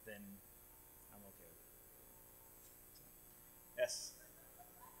 Then I'm okay with it. So, yes.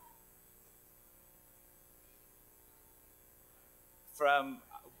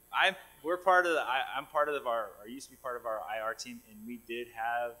 We're part of I used to be part of our IR team, and we did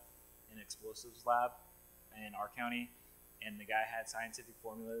have an explosives lab in our county, and the guy had scientific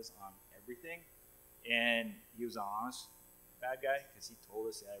formulas on everything, and he was an honest bad guy because he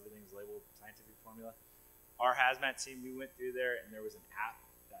told us that everything was labeled scientific formula. Our hazmat team, we went through there, and there was an app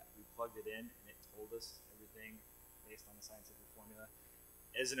that we plugged it in, and it told us everything based on the scientific formula.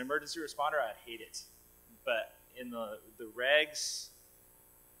 As an emergency responder, I'd hate it, but in the regs,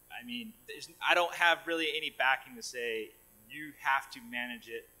 I mean, I don't have really any backing to say you have to manage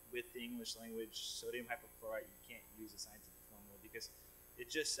it with the English language sodium hypochlorite. You can't use a scientific formula because it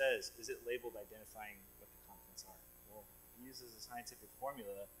just says, is it labeled identifying what the contents are? Well, he uses a scientific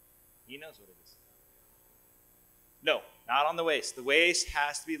formula. He knows what it is. No, not on the waste. The waste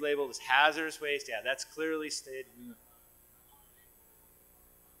has to be labeled as hazardous waste. Yeah, that's clearly stated.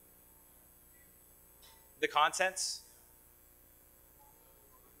 The contents?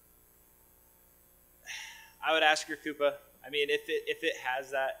 I would ask your CUPA. I mean, if it has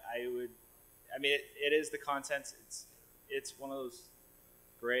that, I would. I mean, it is the contents. It's one of those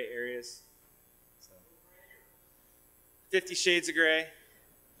gray areas. So, 50 Shades of Gray.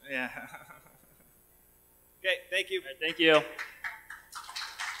 Yeah. Okay, thank you. All right, thank you.